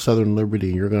type in Southern Liberty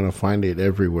and you're going to find it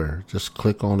everywhere. Just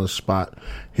click on a spot,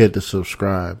 hit the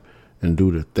subscribe, and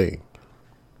do the thing.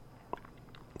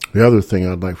 The other thing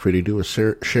I'd like for you to do is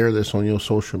share this on your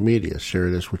social media. Share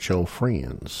this with your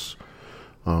friends.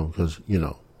 Because,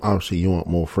 obviously you want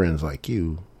more friends like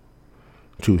you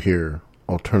to hear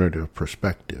alternative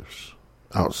perspectives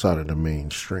outside of the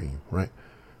mainstream, right?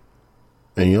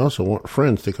 And you also want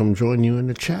friends to come join you in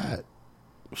the chat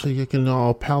so you can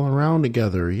all pal around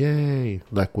together. Yay.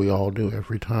 Like we all do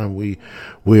every time we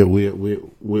are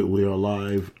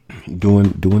live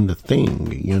doing the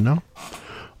thing,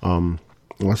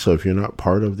 Also, if you're not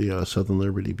part of the Southern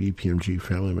Liberty BPMG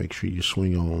family, make sure you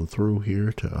swing on through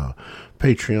here to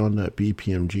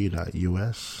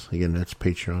patreon.bpmg.us. Again, that's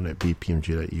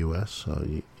patreon.bpmg.us.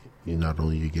 You not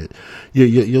only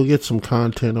you'll get some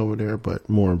content over there, but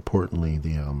more importantly,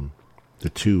 the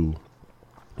two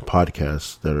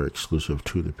podcasts that are exclusive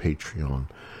to the Patreon,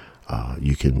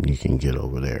 you can get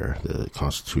over there: the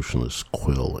Constitutionalist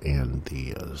Quill and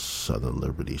the Southern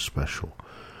Liberty Special.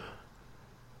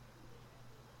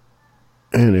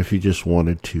 And if you just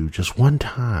wanted to, just one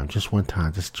time, just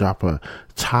drop a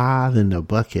tithe in the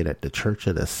bucket at the Church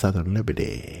of the Southern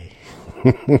Liberty.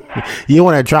 You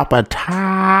want to drop a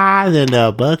tithe in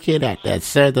the bucket at the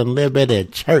Southern Liberty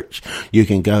Church, you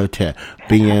can go to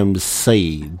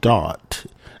BMC dot.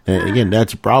 And again,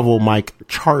 that's Bravo Mike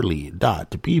Charlie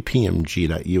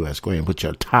 .bpmg.us. Go ahead and put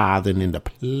your tithing in the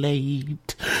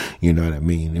plate. You know what I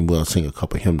mean? And we'll sing a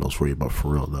couple hymnals for you, but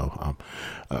for real though,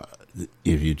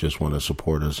 if you just want to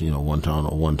support us, on a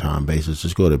one-time basis,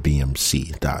 just go to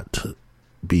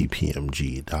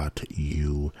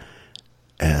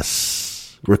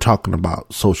bmc.bpmg.us. We're talking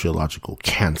about sociological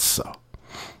cancer.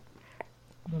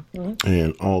 Mm-hmm.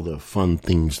 And all the fun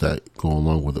things that go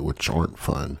along with it, which aren't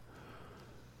fun.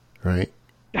 Right?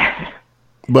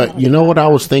 But you know what I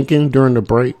was thinking during the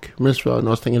break, Miss Fell? I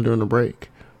was thinking during the break.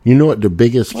 You know what the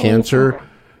biggest cancer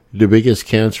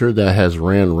that has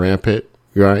ran rampant,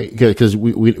 right? Because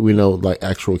we know, like,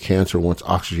 actual cancer, once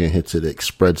oxygen hits it, it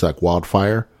spreads like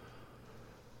wildfire.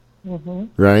 Mm-hmm.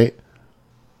 Right?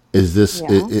 Is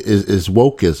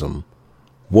wokeism.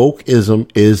 Wokeism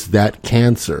is that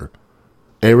cancer.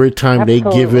 Every time they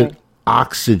give it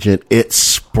oxygen, it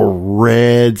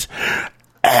spreads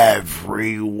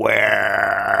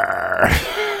everywhere.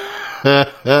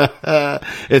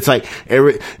 It's like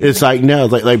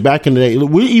back in the day,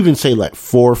 we even say like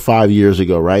 4 or 5 years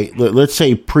ago, right? Let's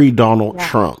say pre-Donald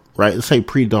Trump, right? Let's say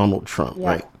pre-Donald Trump,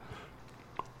 right?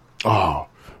 Oh,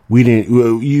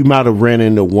 you might have ran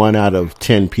into 1 out of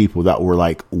 10 people that were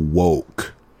like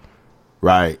woke,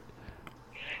 right?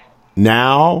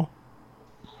 Now,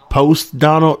 post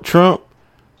Donald Trump,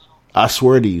 I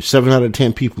swear to you, 7 out of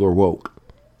 10 people are woke.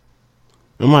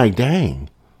 I'm like, dang.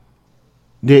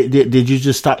 Did you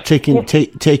just stop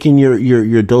taking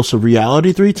your dose of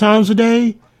reality 3 times a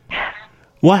day?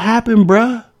 What happened,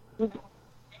 bruh?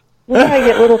 I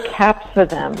get little caps for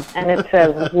them, and it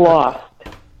says lost.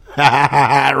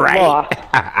 Right. Lost.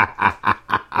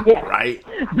 Yeah. Right.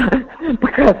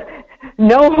 Because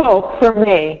no hope for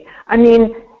me. I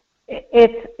mean,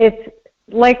 it's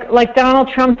like Donald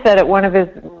Trump said at one of his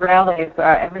rallies,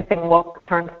 everything woke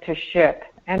turns to shit.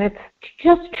 And it's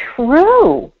just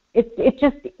true. It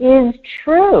just is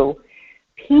true.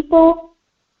 People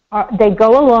they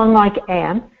go along like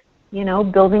ants,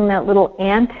 building that little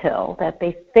anthill that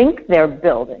they think they're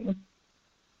building,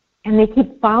 and they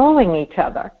keep following each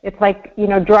other. It's like,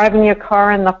 driving your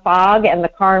car in the fog and the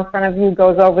car in front of you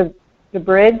goes over the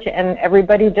bridge and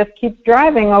everybody just keeps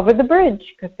driving over the bridge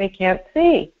because they can't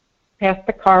see past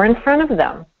the car in front of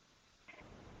them.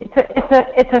 It's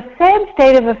a sad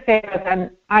state of affairs,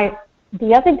 and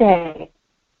the other day,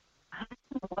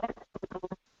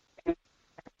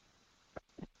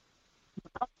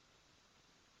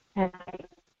 and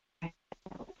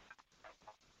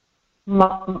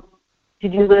Mom,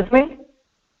 did you lose me?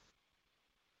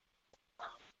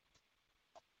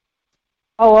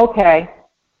 Oh, okay.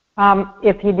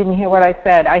 If you didn't hear what I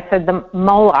said the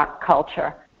Moloch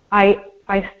culture. I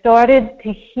started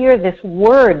to hear this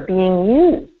word being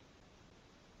used.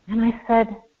 And I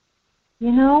said,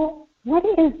 what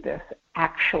is this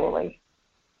actually?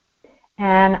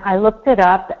 And I looked it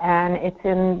up, and it's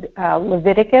in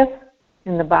Leviticus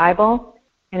in the Bible,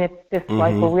 and it's this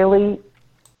like really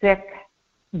sick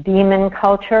demon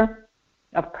culture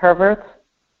of perverts.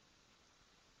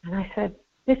 And I said,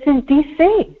 this is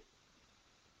DC.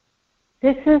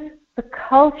 This is the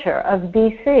culture of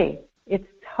DC. It's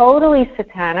totally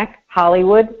satanic.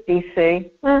 Hollywood, DC,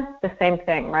 the same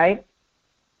thing, right?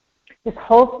 This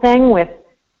whole thing with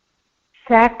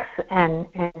sex and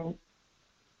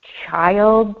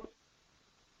child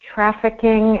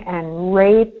trafficking and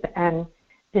rape and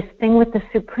this thing with the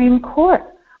Supreme Court.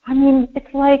 I mean,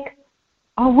 it's like,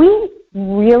 are we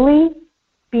really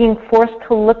being forced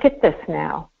to look at this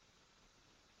now?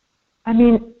 I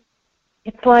mean,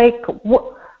 it's like,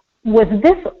 was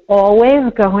this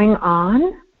always going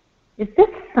on? Is this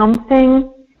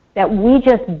something that we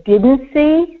just didn't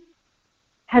see?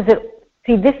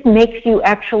 This makes you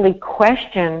actually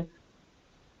question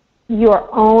your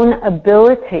own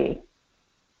ability.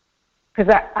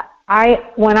 Because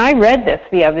when I read this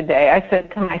the other day, I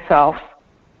said to myself,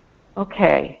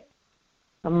 okay,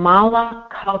 the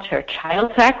Moloch culture,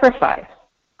 child sacrifice,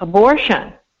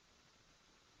 abortion,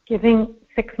 giving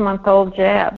 6-month-old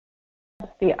jabs,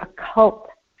 the occult,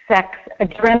 sex,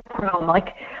 adrenochrome,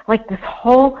 like this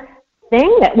whole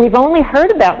thing that we've only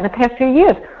heard about in the past few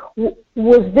years.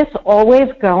 Was this always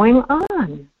going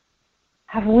on?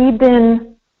 Have we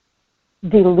been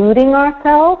deluding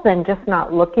ourselves and just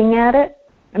not looking at it?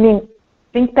 I mean,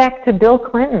 think back to Bill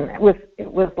Clinton. It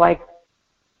was like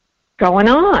going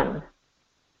on.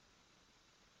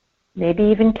 Maybe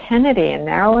even Kennedy and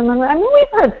Marilyn Monroe. I mean,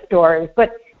 we've heard stories,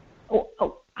 but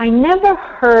I never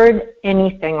heard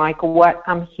anything like what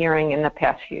I'm hearing in the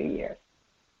past few years.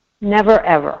 Never,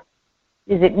 ever.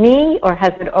 Is it me, or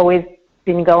has it always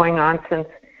been going on since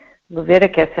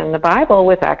Leviticus in the Bible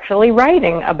was actually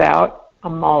writing about a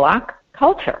Moloch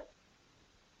culture?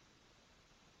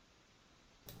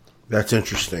 That's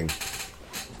interesting.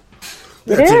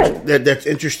 It is. That's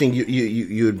interesting.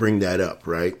 You would bring that up,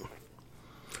 right?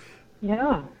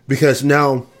 Yeah. Because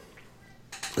now,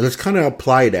 let's kind of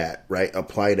apply that, right?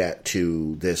 Apply that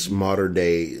to this modern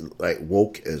day, like,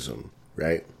 wokeism,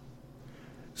 right?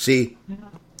 See,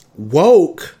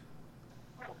 woke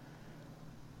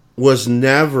was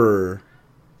never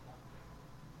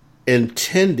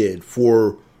intended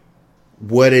for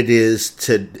what it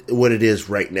is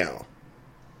right now,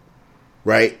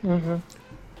 right? Mm-hmm.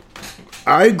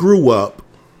 I grew up,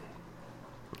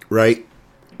 right,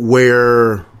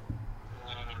 where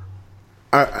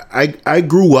I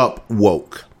grew up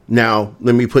woke. Now,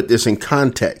 let me put this in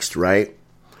context, right?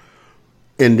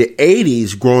 In the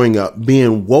 80s, growing up,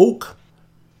 being woke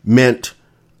meant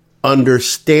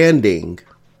understanding,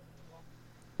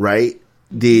 right,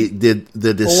 the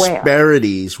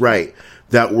disparities, right,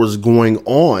 that was going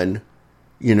on,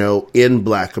 in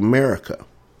Black America,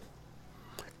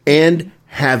 and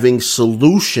having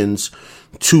solutions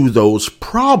to those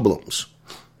problems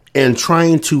and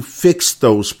trying to fix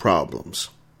those problems,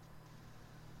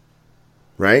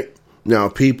 right? Now, a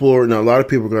lot of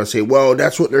people are going to say, well,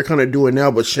 that's what they're kind of doing now,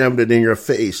 but shoved it in your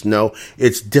face. No,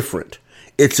 it's different.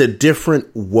 It's a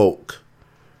different woke,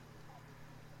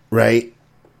 right?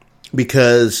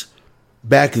 Because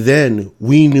back then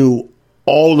we knew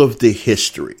all of the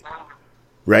history,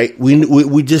 right?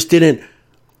 We just didn't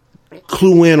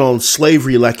clue in on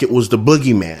slavery like it was the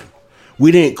boogeyman.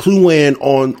 We didn't clue in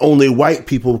on only white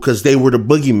people because they were the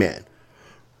boogeyman.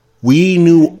 We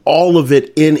knew all of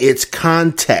it in its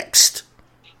context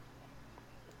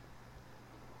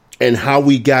and how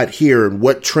we got here and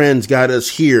what trends got us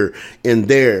here and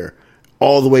there,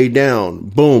 all the way down.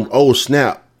 Boom. Oh,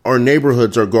 snap. Our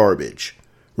neighborhoods are garbage,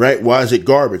 right? Why is it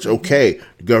garbage? Okay.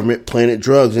 The government planted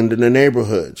drugs into the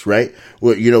neighborhoods, right?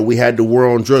 Well, we had the war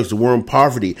on drugs, the war on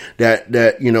poverty that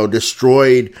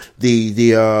destroyed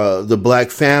the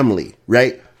Black family,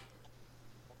 right?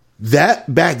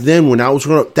 That back then when I was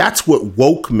growing up, that's what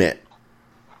woke meant,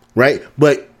 right?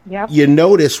 But you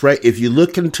notice, right, if you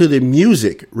look into the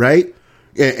music, right,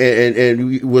 and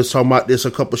we was talking about this a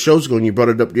couple shows ago, and you brought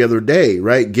it up the other day,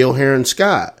 right? Gil Heron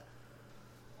Scott,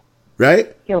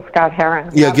 right? Gil Scott Heron.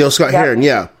 Yeah, Gil Scott Heron,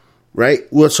 yeah. right?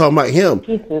 We're talking about him.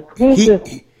 Pieces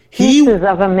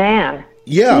of a man.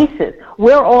 Yeah. Pieces.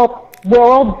 We're all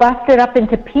busted up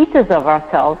into pieces of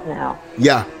ourselves now.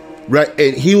 Yeah. Right.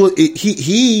 And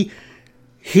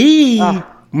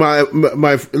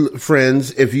my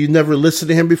friends, if you never listened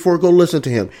to him before, go listen to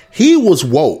him. He was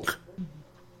woke.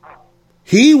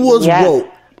 He was woke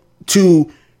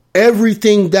to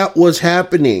everything that was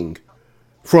happening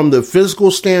from the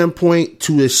physical standpoint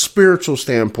to his spiritual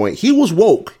standpoint. He was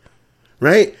woke,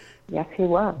 right? Yes, he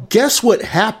was. Guess what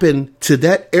happened to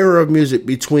that era of music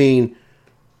between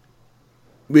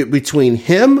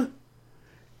him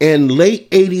and late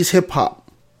 80s hip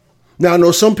hop? Now, I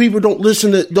know some people don't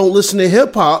listen to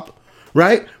hip hop,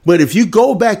 right? But if you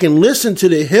go back and listen to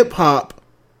the hip hop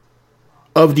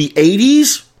of the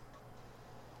 80s,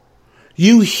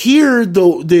 you hear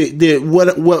the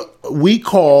what we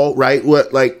call, right,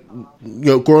 what, like, you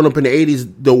know, growing up in the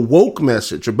 80s, the woke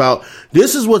message about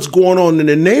this is what's going on in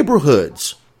the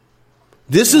neighborhoods.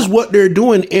 This is what they're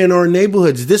doing in our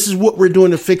neighborhoods. This is what we're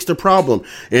doing to fix the problem.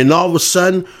 And all of a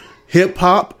sudden, hip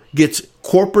hop gets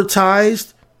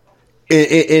corporatized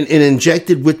and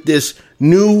injected with this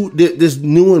new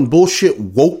and bullshit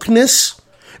wokeness.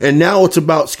 And now it's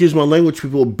about, excuse my language,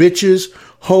 people, bitches,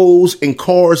 hoes, and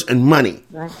cars and money.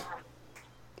 Right.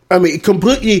 I mean,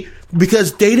 completely,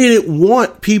 because they didn't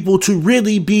want people to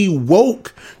really be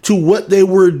woke to what they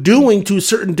were doing to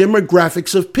certain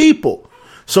demographics of people.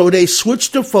 So they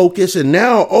switched the focus, and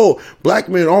now, black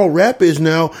men, all rap is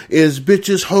now is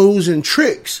bitches, hoes, and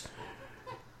tricks.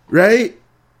 Right?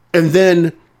 And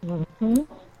then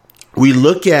we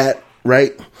look at,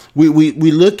 right, we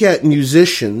look at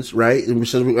musicians, right, and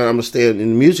I'm going to stay in the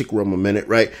music realm a minute,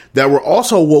 right, that were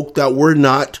also woke, that were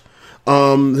not,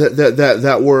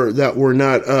 that were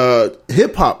not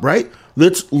hip hop, right?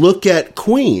 Let's look at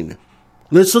Queen.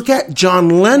 Let's look at John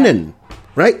Lennon,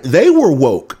 right? They were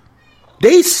woke.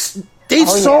 They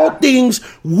saw things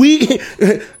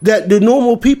that the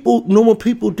normal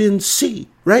people didn't see,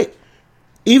 right?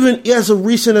 Even as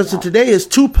recent as today is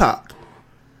Tupac,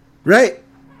 right?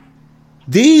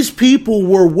 These people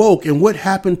were woke, and what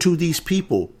happened to these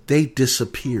people? They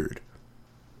disappeared.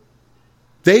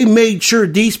 They made sure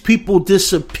these people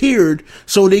disappeared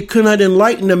so they could not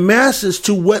enlighten the masses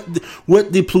to what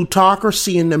the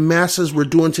plutocracy and the masses were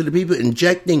doing to the people,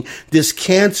 injecting this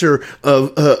cancer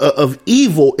of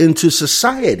evil into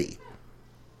society.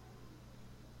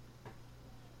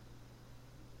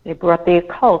 They brought the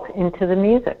occult into the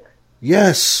music.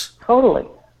 Yes. Totally.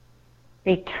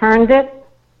 They turned it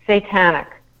satanic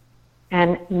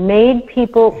and made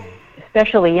people,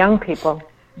 especially young people,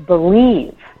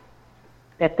 believe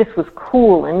that this was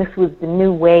cool and this was the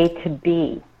new way to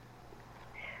be.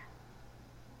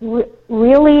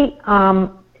 Really,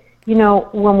 you know,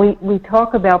 when we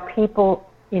talk about people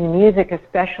in music,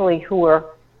 especially who are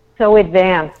so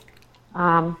advanced,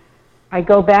 I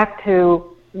go back to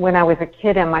when I was a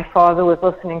kid and my father was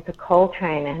listening to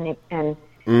Coltrane and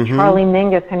Charlie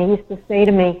Mingus, and he used to say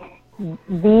to me,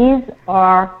 these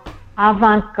are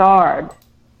avant-garde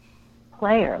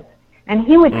players. And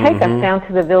he would take us down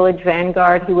to the Village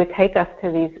Vanguard. He would take us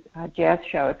to these jazz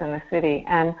shows in the city.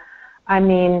 And, I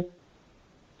mean,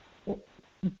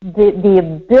 the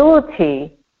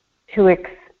ability to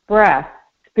express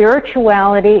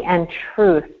spirituality and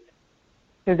truth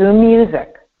through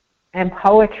music and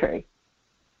poetry,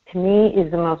 to me,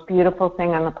 is the most beautiful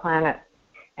thing on the planet.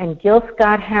 And Gil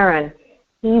Scott-Heron,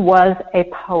 he was a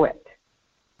poet.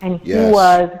 And he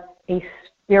was a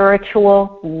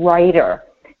spiritual writer.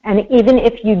 And even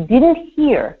if you didn't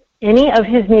hear any of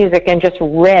his music and just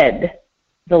read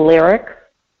the lyrics,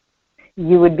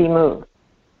 you would be moved.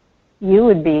 You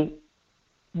would be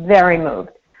very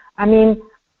moved. I mean,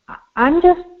 I'm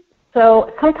just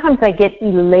so, sometimes I get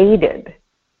elated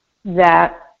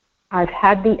that I've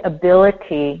had the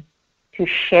ability to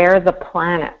share the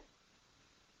planet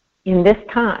in this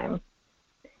time,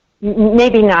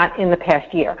 maybe not in the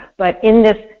past year, but in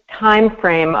this time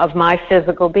frame of my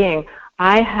physical being.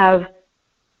 I have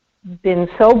been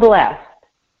so blessed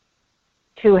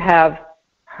to have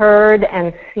heard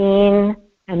and seen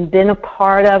and been a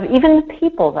part of, even the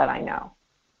people that I know.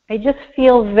 I just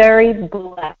feel very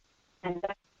blessed, and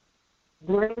that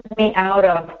brings me out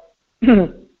of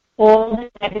all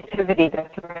the negativity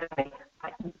that's around me.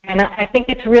 And I think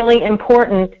it's really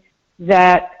important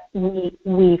that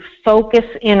we focus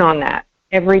in on that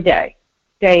every day.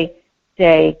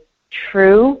 Stay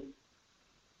true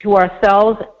to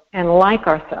ourselves and like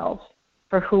ourselves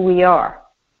for who we are.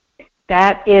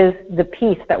 That is the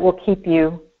piece that will keep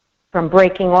you from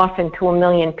breaking off into a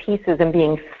million pieces and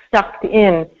being sucked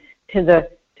in to the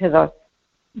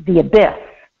abyss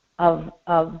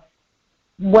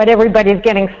what everybody's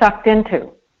getting sucked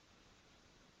into.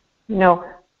 We're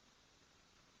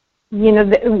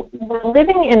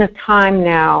living in a time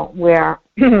now where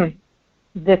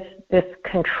this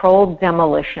controlled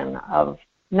demolition of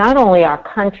not only our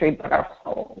country but our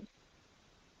souls.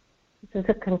 This is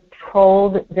a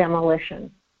controlled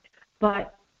demolition,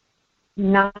 but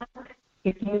not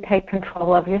if you take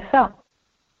control of yourself.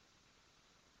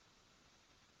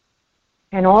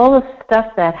 And all the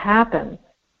stuff that happens,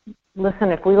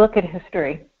 listen, if we look at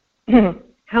history,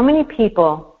 how many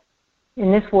people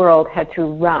in this world had to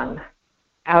run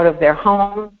out of their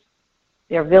homes,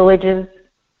 their villages,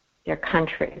 their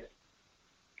countries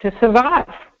to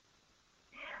survive?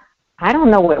 I don't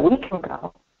know where we can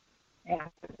go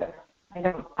after this. I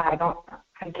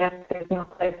guess there's no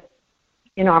place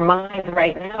in our minds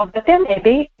right now, but there may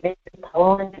be. Maybe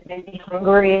Poland, it may be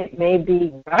Hungary, it may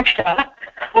be Russia.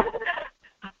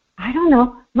 I don't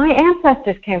know. My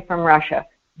ancestors came from Russia.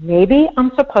 Maybe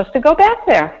I'm supposed to go back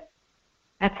there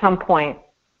at some point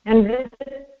and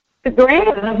visit the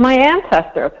graves of my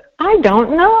ancestors. I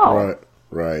don't know.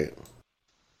 Right.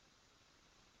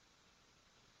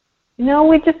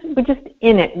 We're just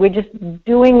in it. We're just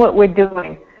doing what we're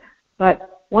doing.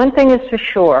 But one thing is for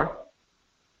sure,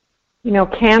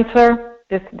 cancer,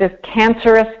 this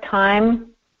cancerous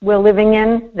time we're living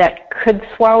in that could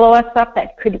swallow us up,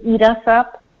 that could eat us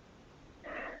up.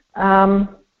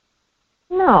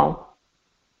 No.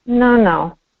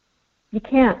 You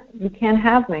can't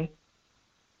have me.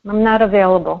 I'm not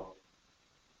available.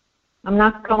 I'm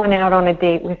not going out on a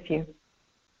date with you.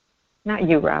 Not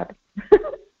you, Rod.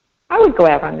 I would go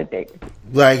out on a date.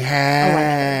 Like,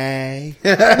 hey.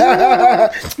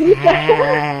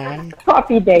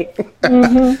 Coffee date.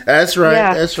 Mm-hmm. That's right.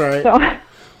 Yeah. That's right. So,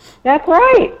 that's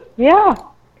right. Yeah.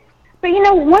 But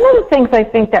one of the things I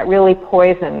think that really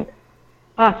poisoned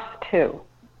us too,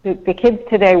 the kids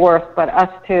today worse, but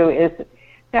us too, is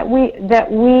that we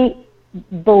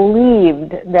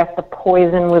believed that the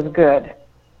poison was good.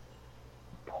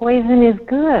 Poison is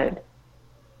good.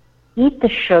 Eat the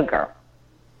sugar.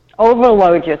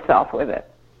 Overload yourself with it.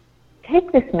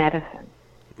 Take this medicine.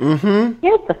 Mm-hmm.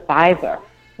 Here's the Pfizer,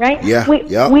 right? Yeah. We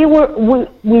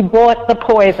bought the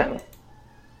poison.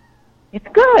 It's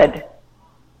good,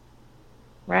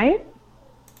 right?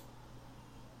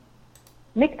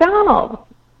 McDonald's.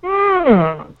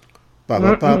 Ba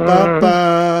ba ba ba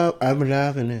ba. I'm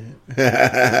loving it.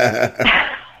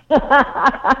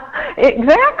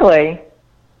 Exactly.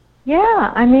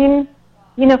 Yeah, I mean,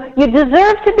 you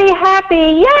deserve to be happy.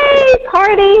 Yay,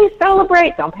 party,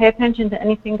 celebrate. Don't pay attention to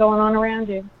anything going on around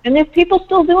you. And there's people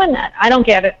still doing that. I don't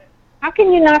get it. How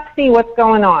can you not see what's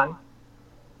going on?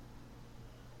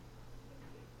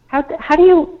 How do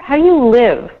you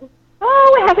live?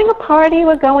 Oh, we're having a party.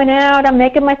 We're going out. I'm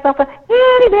making myself a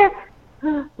teddy bear.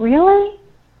 Really?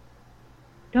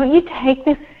 Don't you take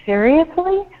this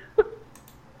seriously?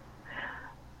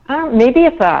 Maybe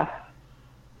it's us.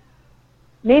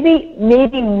 Maybe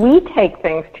we take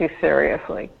things too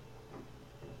seriously.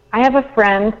 I have a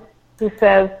friend who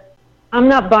says, I'm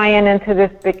not buying into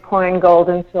this Bitcoin, gold,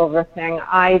 and silver thing.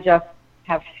 I just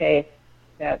have faith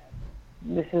that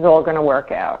this is all going to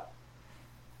work out.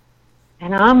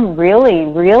 And I'm really?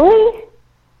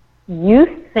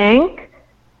 You think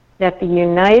that the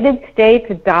United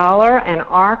States dollar and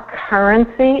our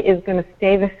currency is going to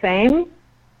stay the same?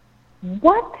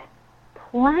 What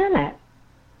planet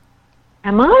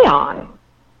am I on?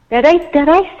 Did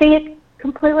I see it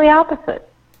completely opposite?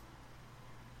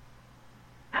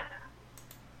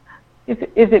 Is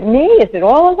it me? Is it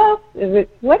all of us?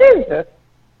 What is this?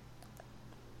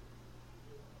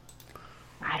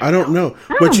 I don't know.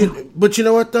 But you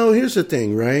know what though? Here's the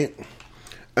thing, right?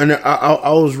 And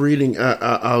I was reading.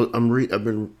 I've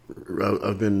been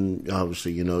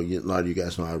obviously, a lot of you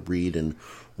guys know I read and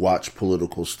watch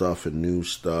political stuff and news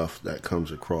stuff that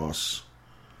comes across,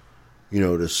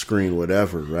 the screen,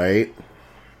 whatever, right?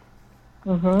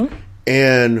 Mm-hmm.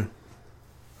 And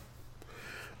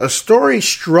a story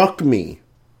struck me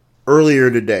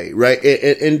earlier today, right?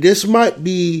 And this might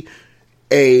be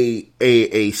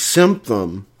a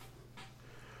symptom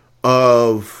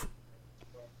of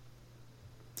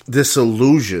this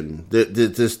illusion,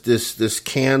 this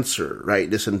cancer, right?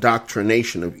 This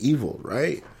indoctrination of evil,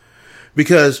 right?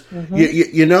 Because mm-hmm.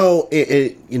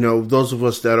 Those of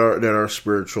us that are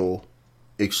spiritual,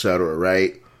 etc.,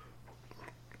 right?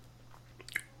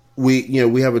 We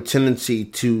have a tendency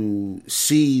to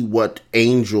see what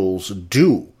angels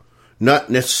do, not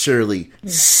necessarily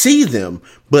see them,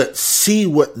 but see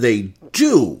what they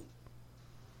do.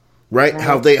 right?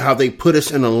 How they put us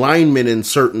in alignment in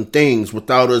certain things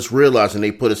without us realizing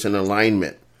they put us in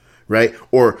alignment, right?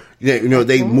 Or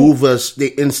they move us,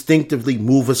 they instinctively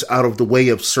move us out of the way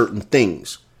of certain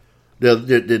things,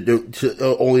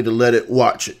 only to let it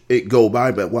watch it go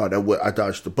by. But wow, I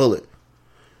dodged the bullet,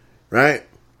 right?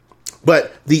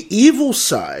 But the evil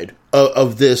side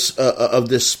of this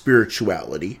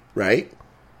spirituality, right?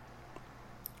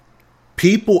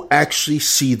 People actually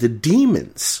see the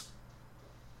demons.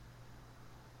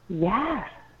 Yes.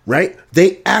 Right?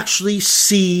 They actually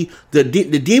see the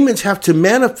demons have to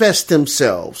manifest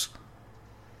themselves,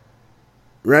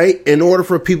 right? In order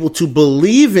for people to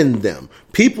believe in them.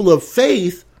 People of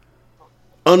faith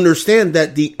understand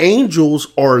that the angels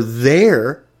are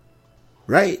there,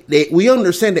 right? We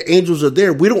understand the angels are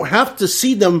there. We don't have to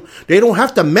see them. They don't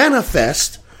have to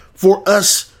manifest for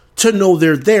us to know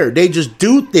they're there. They just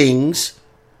do things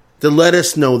to let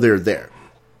us know they're there.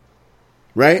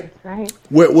 Right? Right.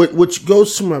 Which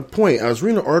goes to my point. I was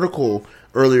reading an article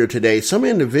earlier today. Some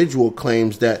individual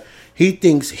claims that he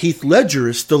thinks Heath Ledger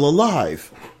is still alive.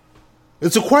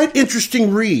 It's a quite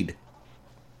interesting read.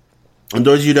 And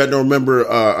those of you that don't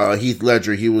remember Heath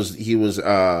Ledger,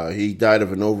 he died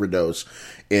of an overdose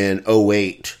in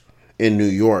 2008 in New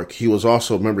York. He was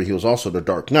also the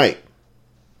Dark Knight.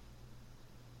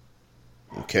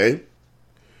 Okay.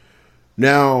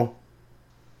 Now,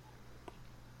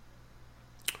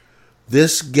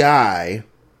 this guy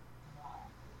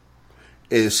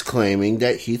is claiming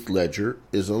that Heath Ledger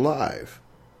is alive.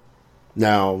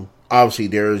 Now, obviously,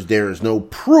 there is no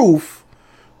proof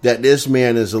that this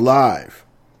man is alive.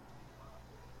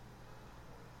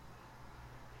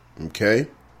 Okay?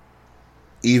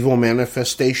 Evil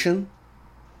manifestation.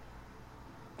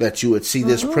 That you would see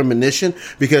this premonition.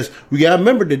 Because we got to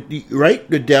remember,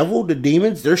 the devil, the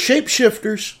demons, they're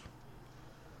shapeshifters.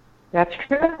 That's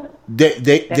true.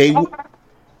 They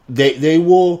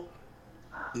will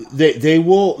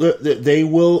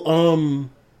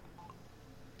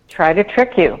try to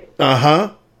trick you.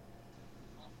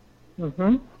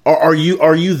 Mm-hmm. Are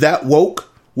you that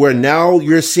woke where now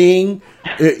you're seeing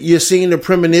the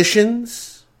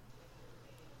premonitions?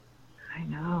 I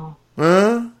know.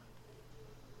 Huh?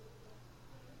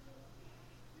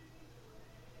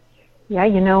 Yeah,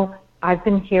 I've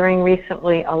been hearing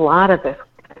recently a lot of this.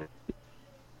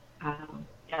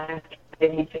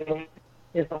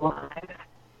 Is alive.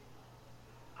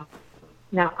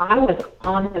 Now, I was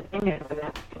on the vineyard with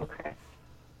that Chris,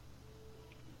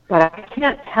 but I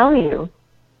can't tell you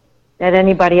that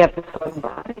anybody ever saw the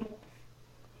body.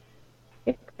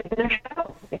 It could have been a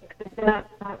show. It could have been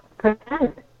a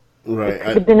pretend. Right. It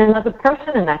could have been another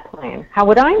person in that plane. How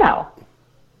would I know?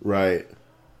 Right.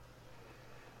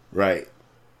 Right.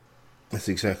 That's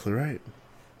exactly right.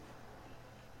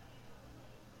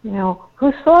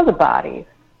 Who saw the bodies?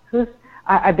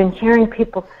 I've been hearing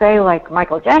people say, like,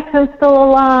 Michael Jackson's still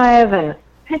alive, and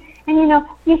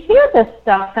you hear this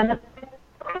stuff, and it's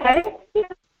okay,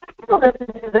 people listen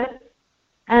to this,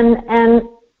 and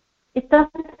it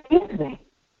doesn't faze me.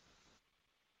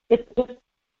 It's just,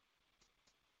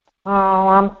 oh,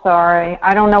 I'm sorry,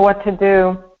 I don't know what to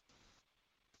do.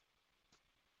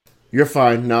 You're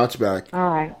fine. Now it's back. All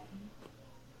right.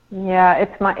 Yeah,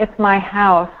 it's my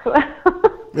house.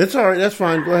 It's all right. That's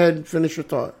fine. Go ahead and finish your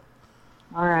thought.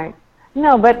 All right.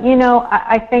 No, but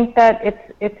I think that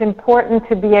it's important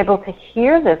to be able to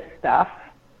hear this stuff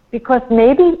because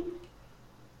maybe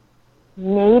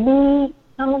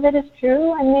some of it is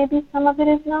true and maybe some of it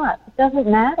is not. It doesn't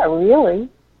matter really.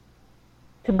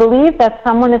 To believe that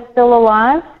someone is still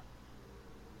alive,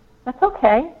 that's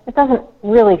okay. It doesn't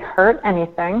really hurt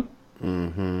anything.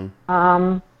 Mm-hmm.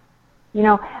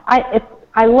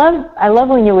 I love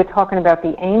when you were talking about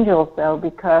the angels though,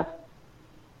 because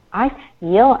I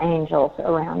feel angels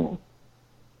around me,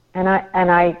 and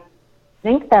I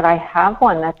think that I have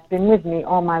one that's been with me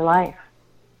all my life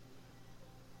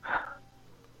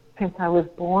since I was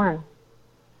born.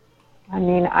 I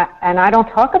mean, I don't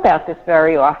talk about this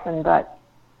very often, but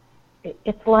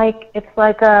it's like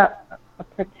a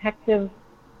protective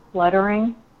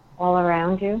fluttering all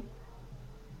around you.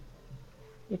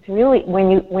 It's really when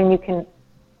you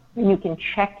can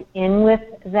check in with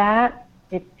that,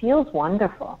 it feels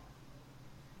wonderful.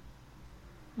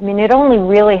 I mean, it only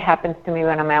really happens to me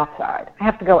when I'm outside. I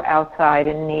have to go outside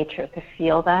in nature to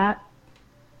feel that.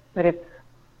 But it's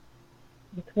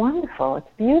wonderful. It's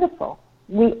beautiful.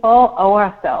 We all owe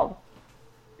ourselves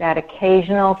that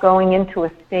occasional going into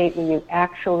a state where you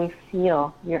actually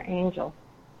feel your angels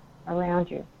around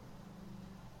you.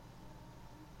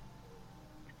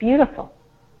 It's beautiful.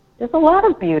 There's a lot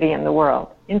of beauty in the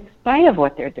world, in spite of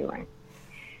what they're doing.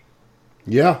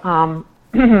 Yeah.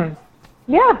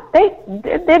 Yeah,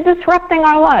 they're disrupting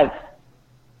our lives.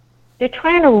 They're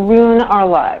trying to ruin our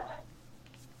lives.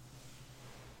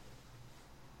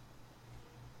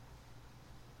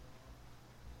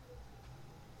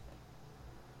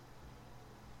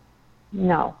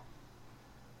 No.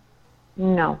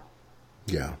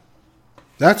 Yeah.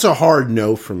 That's a hard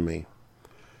no from me.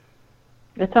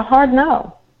 It's a hard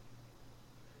no.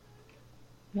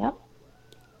 Yep.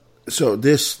 So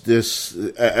this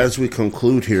as we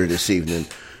conclude here this evening,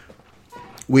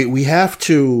 we have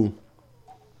to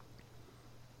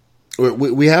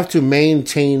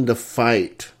maintain the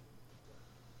fight,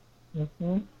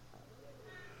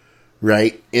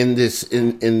 right, in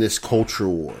this culture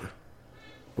war,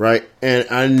 right? And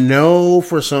I know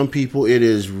for some people it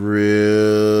is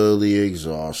really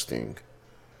exhausting.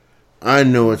 I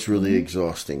know it's really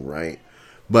exhausting, right?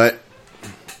 But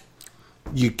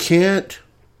you can't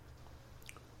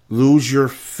lose your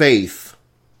faith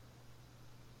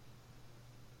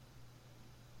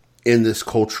in this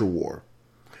culture war.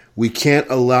 We can't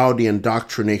allow the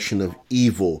indoctrination of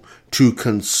evil to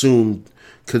consume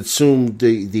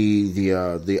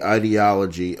the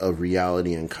ideology of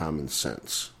reality and common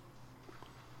sense.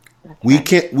 We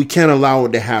can't allow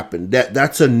it to happen.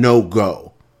 That's a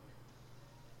no-go.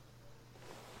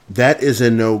 That is a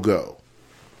no-go.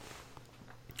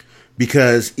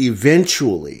 Because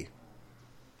eventually,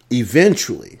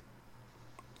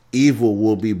 evil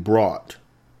will be brought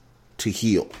to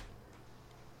heel.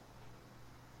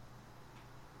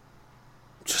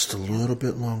 Just a little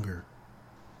bit longer.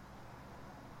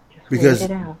 Because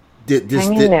wait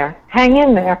it out. Hang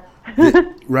in there.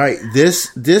 Right.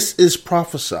 This is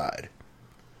prophesied.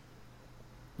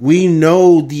 We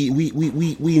know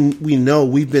we know,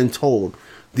 we've been told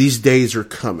these days are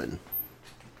coming.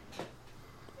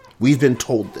 We've been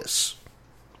told this.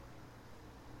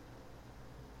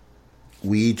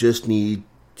 We just need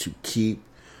to keep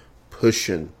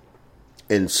pushing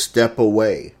and step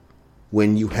away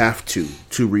when you have to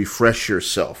refresh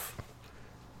yourself.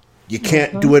 You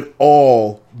can't do it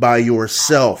all by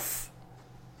yourself.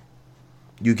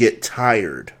 You get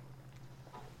tired.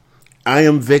 I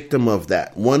am victim of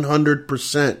that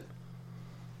 100%.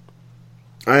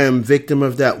 I am victim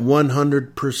of that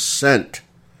 100%.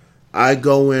 I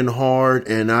go in hard,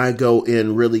 and I go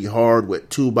in really hard with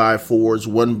 2x4s,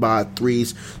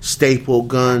 1x3s, staple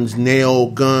guns, nail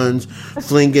guns,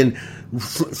 flinging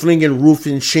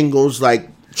roofing shingles like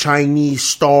Chinese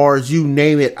stars, you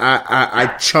name it.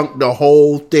 I chunk the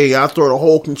whole thing. I throw the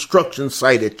whole construction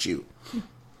site at you.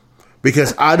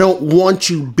 Because I don't want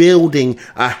you building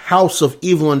a house of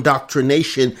evil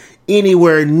indoctrination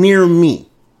anywhere near me.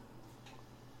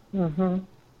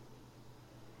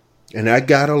 And I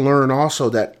got to learn also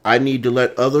that I need to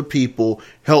let other people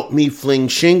help me fling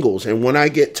shingles. And when I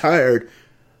get tired,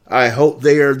 I hope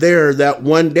they are there that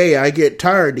one day I get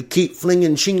tired to keep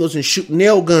flinging shingles and shooting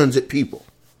nail guns at people.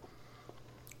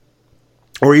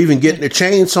 Or even getting a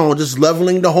chainsaw and just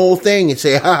leveling the whole thing and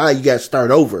say, ha, you got to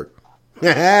start over.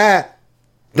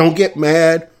 Don't get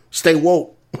mad. Stay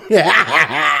woke.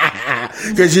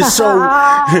 Because you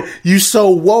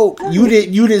so woke. You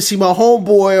didn't see my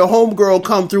homeboy or homegirl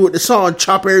come through with the saw and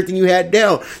chop everything you had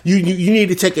down. You need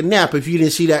to take a nap if you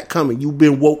didn't see that coming. You've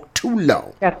been woke too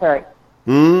long. That's right.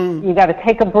 You got to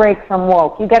take a break from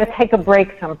woke. You got to take a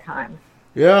break sometimes.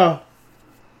 Yeah.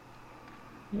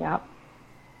 Yep.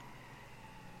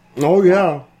 Oh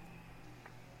yeah.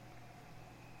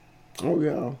 Oh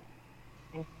yeah.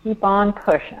 And keep on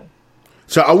pushing.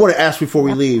 So I want to ask before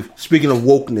we leave. Speaking of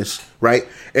wokeness, right?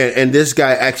 And this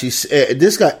guy actually said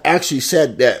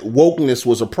that wokeness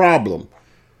was a problem.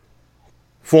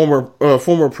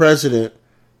 Former President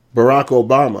Barack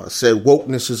Obama said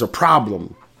wokeness is a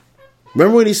problem.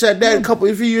 Remember when he said that a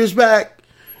few years back?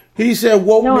 He said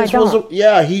wokeness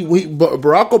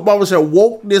Barack Obama said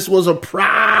wokeness was a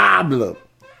problem.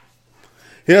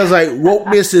 He was like,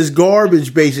 wokeness is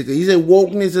garbage, basically. He said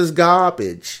wokeness is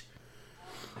garbage.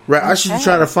 Right, I should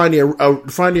try to find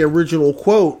the original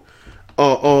quote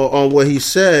on what he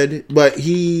said, but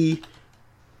he.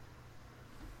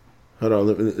 Hold on,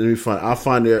 let me find. I'll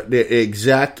find the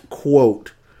exact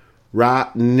quote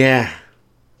right now.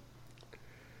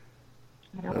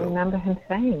 I don't remember him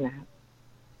saying that.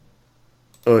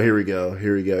 Oh, here we go.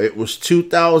 It was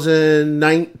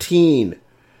 2019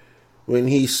 when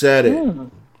he said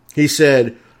it. He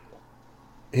said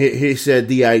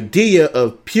the idea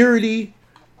of purity.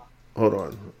 Hold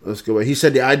on. Let's go back. He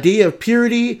said the idea of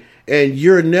purity and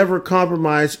you're never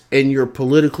compromised and you're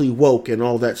politically woke and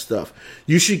all that stuff.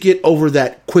 You should get over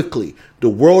that quickly. The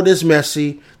world is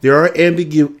messy. There are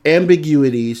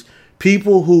ambiguities.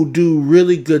 people who do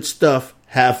really good stuff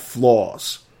have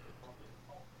flaws.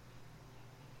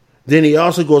 Then he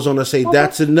also goes on to say,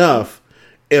 that's enough.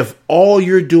 If all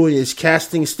you're doing is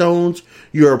casting stones,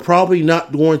 you're probably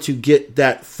not going to get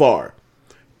that far.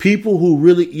 People who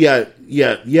really,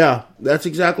 that's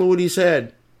exactly what he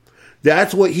said.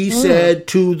 That's what he said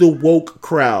to the woke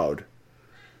crowd.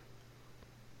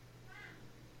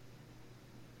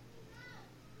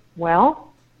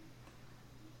 Well,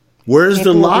 where's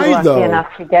the lie, though?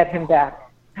 Enough to get him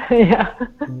back. Yeah.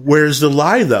 Where's the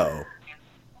lie, though?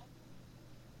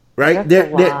 Right? The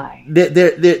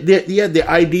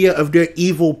idea of their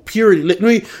evil purity. Let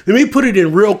me put it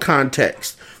in real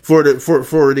context for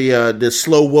the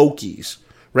slow wokies,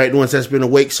 right? The ones that's been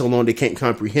awake so long they can't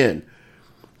comprehend.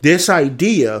 This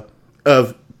idea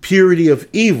of purity of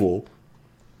evil,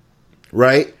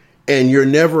 right? And you're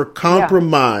never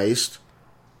compromised,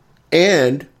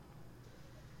 and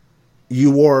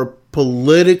you are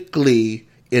politically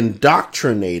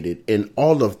indoctrinated in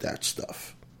all of that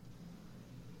stuff.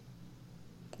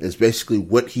 Is basically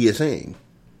what he is saying.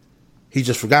 He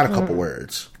just forgot a couple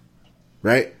words,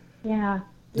 right? Yeah.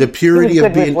 The purity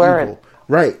of being evil.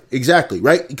 Right, exactly,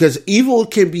 right? Because evil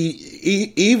can be,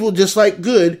 evil just like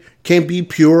good can be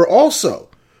pure also.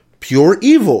 Pure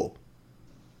evil.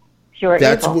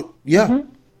 That's evil.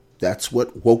 That's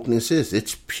what wokeness is.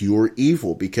 It's pure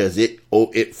evil because it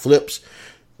flips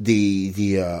the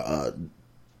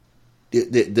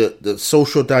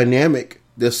social dynamic,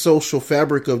 the social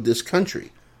fabric of this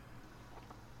country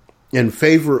in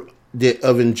favor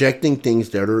of injecting things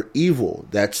that are evil.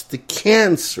 That's the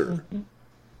cancer.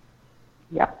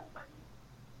 Yep.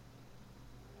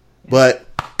 But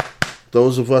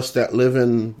those of us that live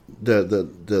in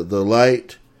the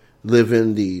light, live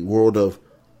in the world of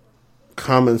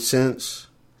common sense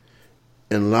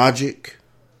and logic,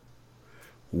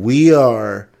 we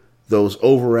are those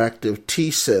overactive T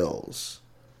cells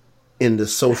in the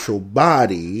social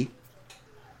body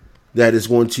that is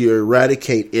going to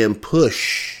eradicate and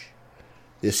push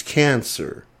this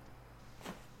cancer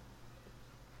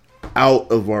out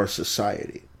of our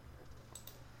society.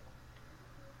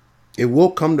 It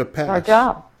will come to pass. Our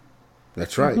job.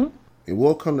 That's right. It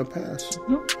will come to pass.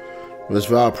 Ms.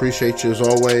 Val, appreciate you as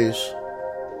always.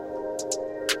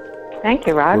 Thank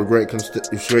you, Rod. Great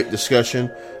discussion.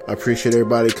 I appreciate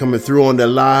everybody coming through on the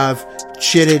live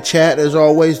chitty chat as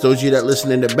always. Those of you that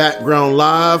listen in the background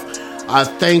live, I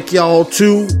thank y'all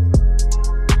too.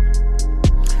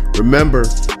 Remember,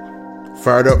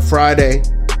 Fired Up Friday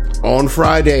on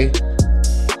Friday.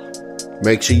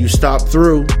 Make sure you stop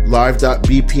through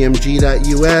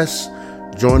live.bpmg.us.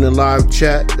 Join the live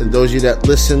chat. And those of you that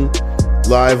listen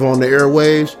live on the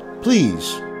airwaves,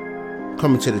 please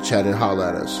come into the chat and holler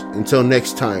at us. Until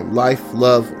next time, life,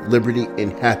 love, liberty,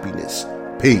 and happiness.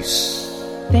 Peace.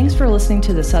 Thanks for listening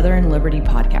to the Southern Liberty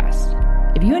Podcast.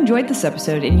 If you enjoyed this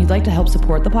episode and you'd like to help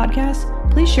support the podcast,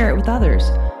 please share it with others.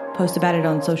 Post about it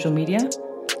on social media.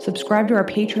 Subscribe to our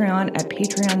Patreon at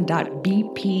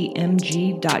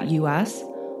patreon.bpmg.us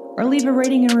or leave a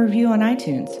rating and review on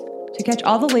iTunes. To catch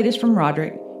all the latest from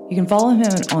Roderick, you can follow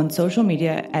him on social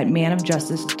media at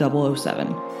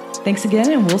manofjustice007. Thanks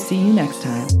again, and we'll see you next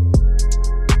time.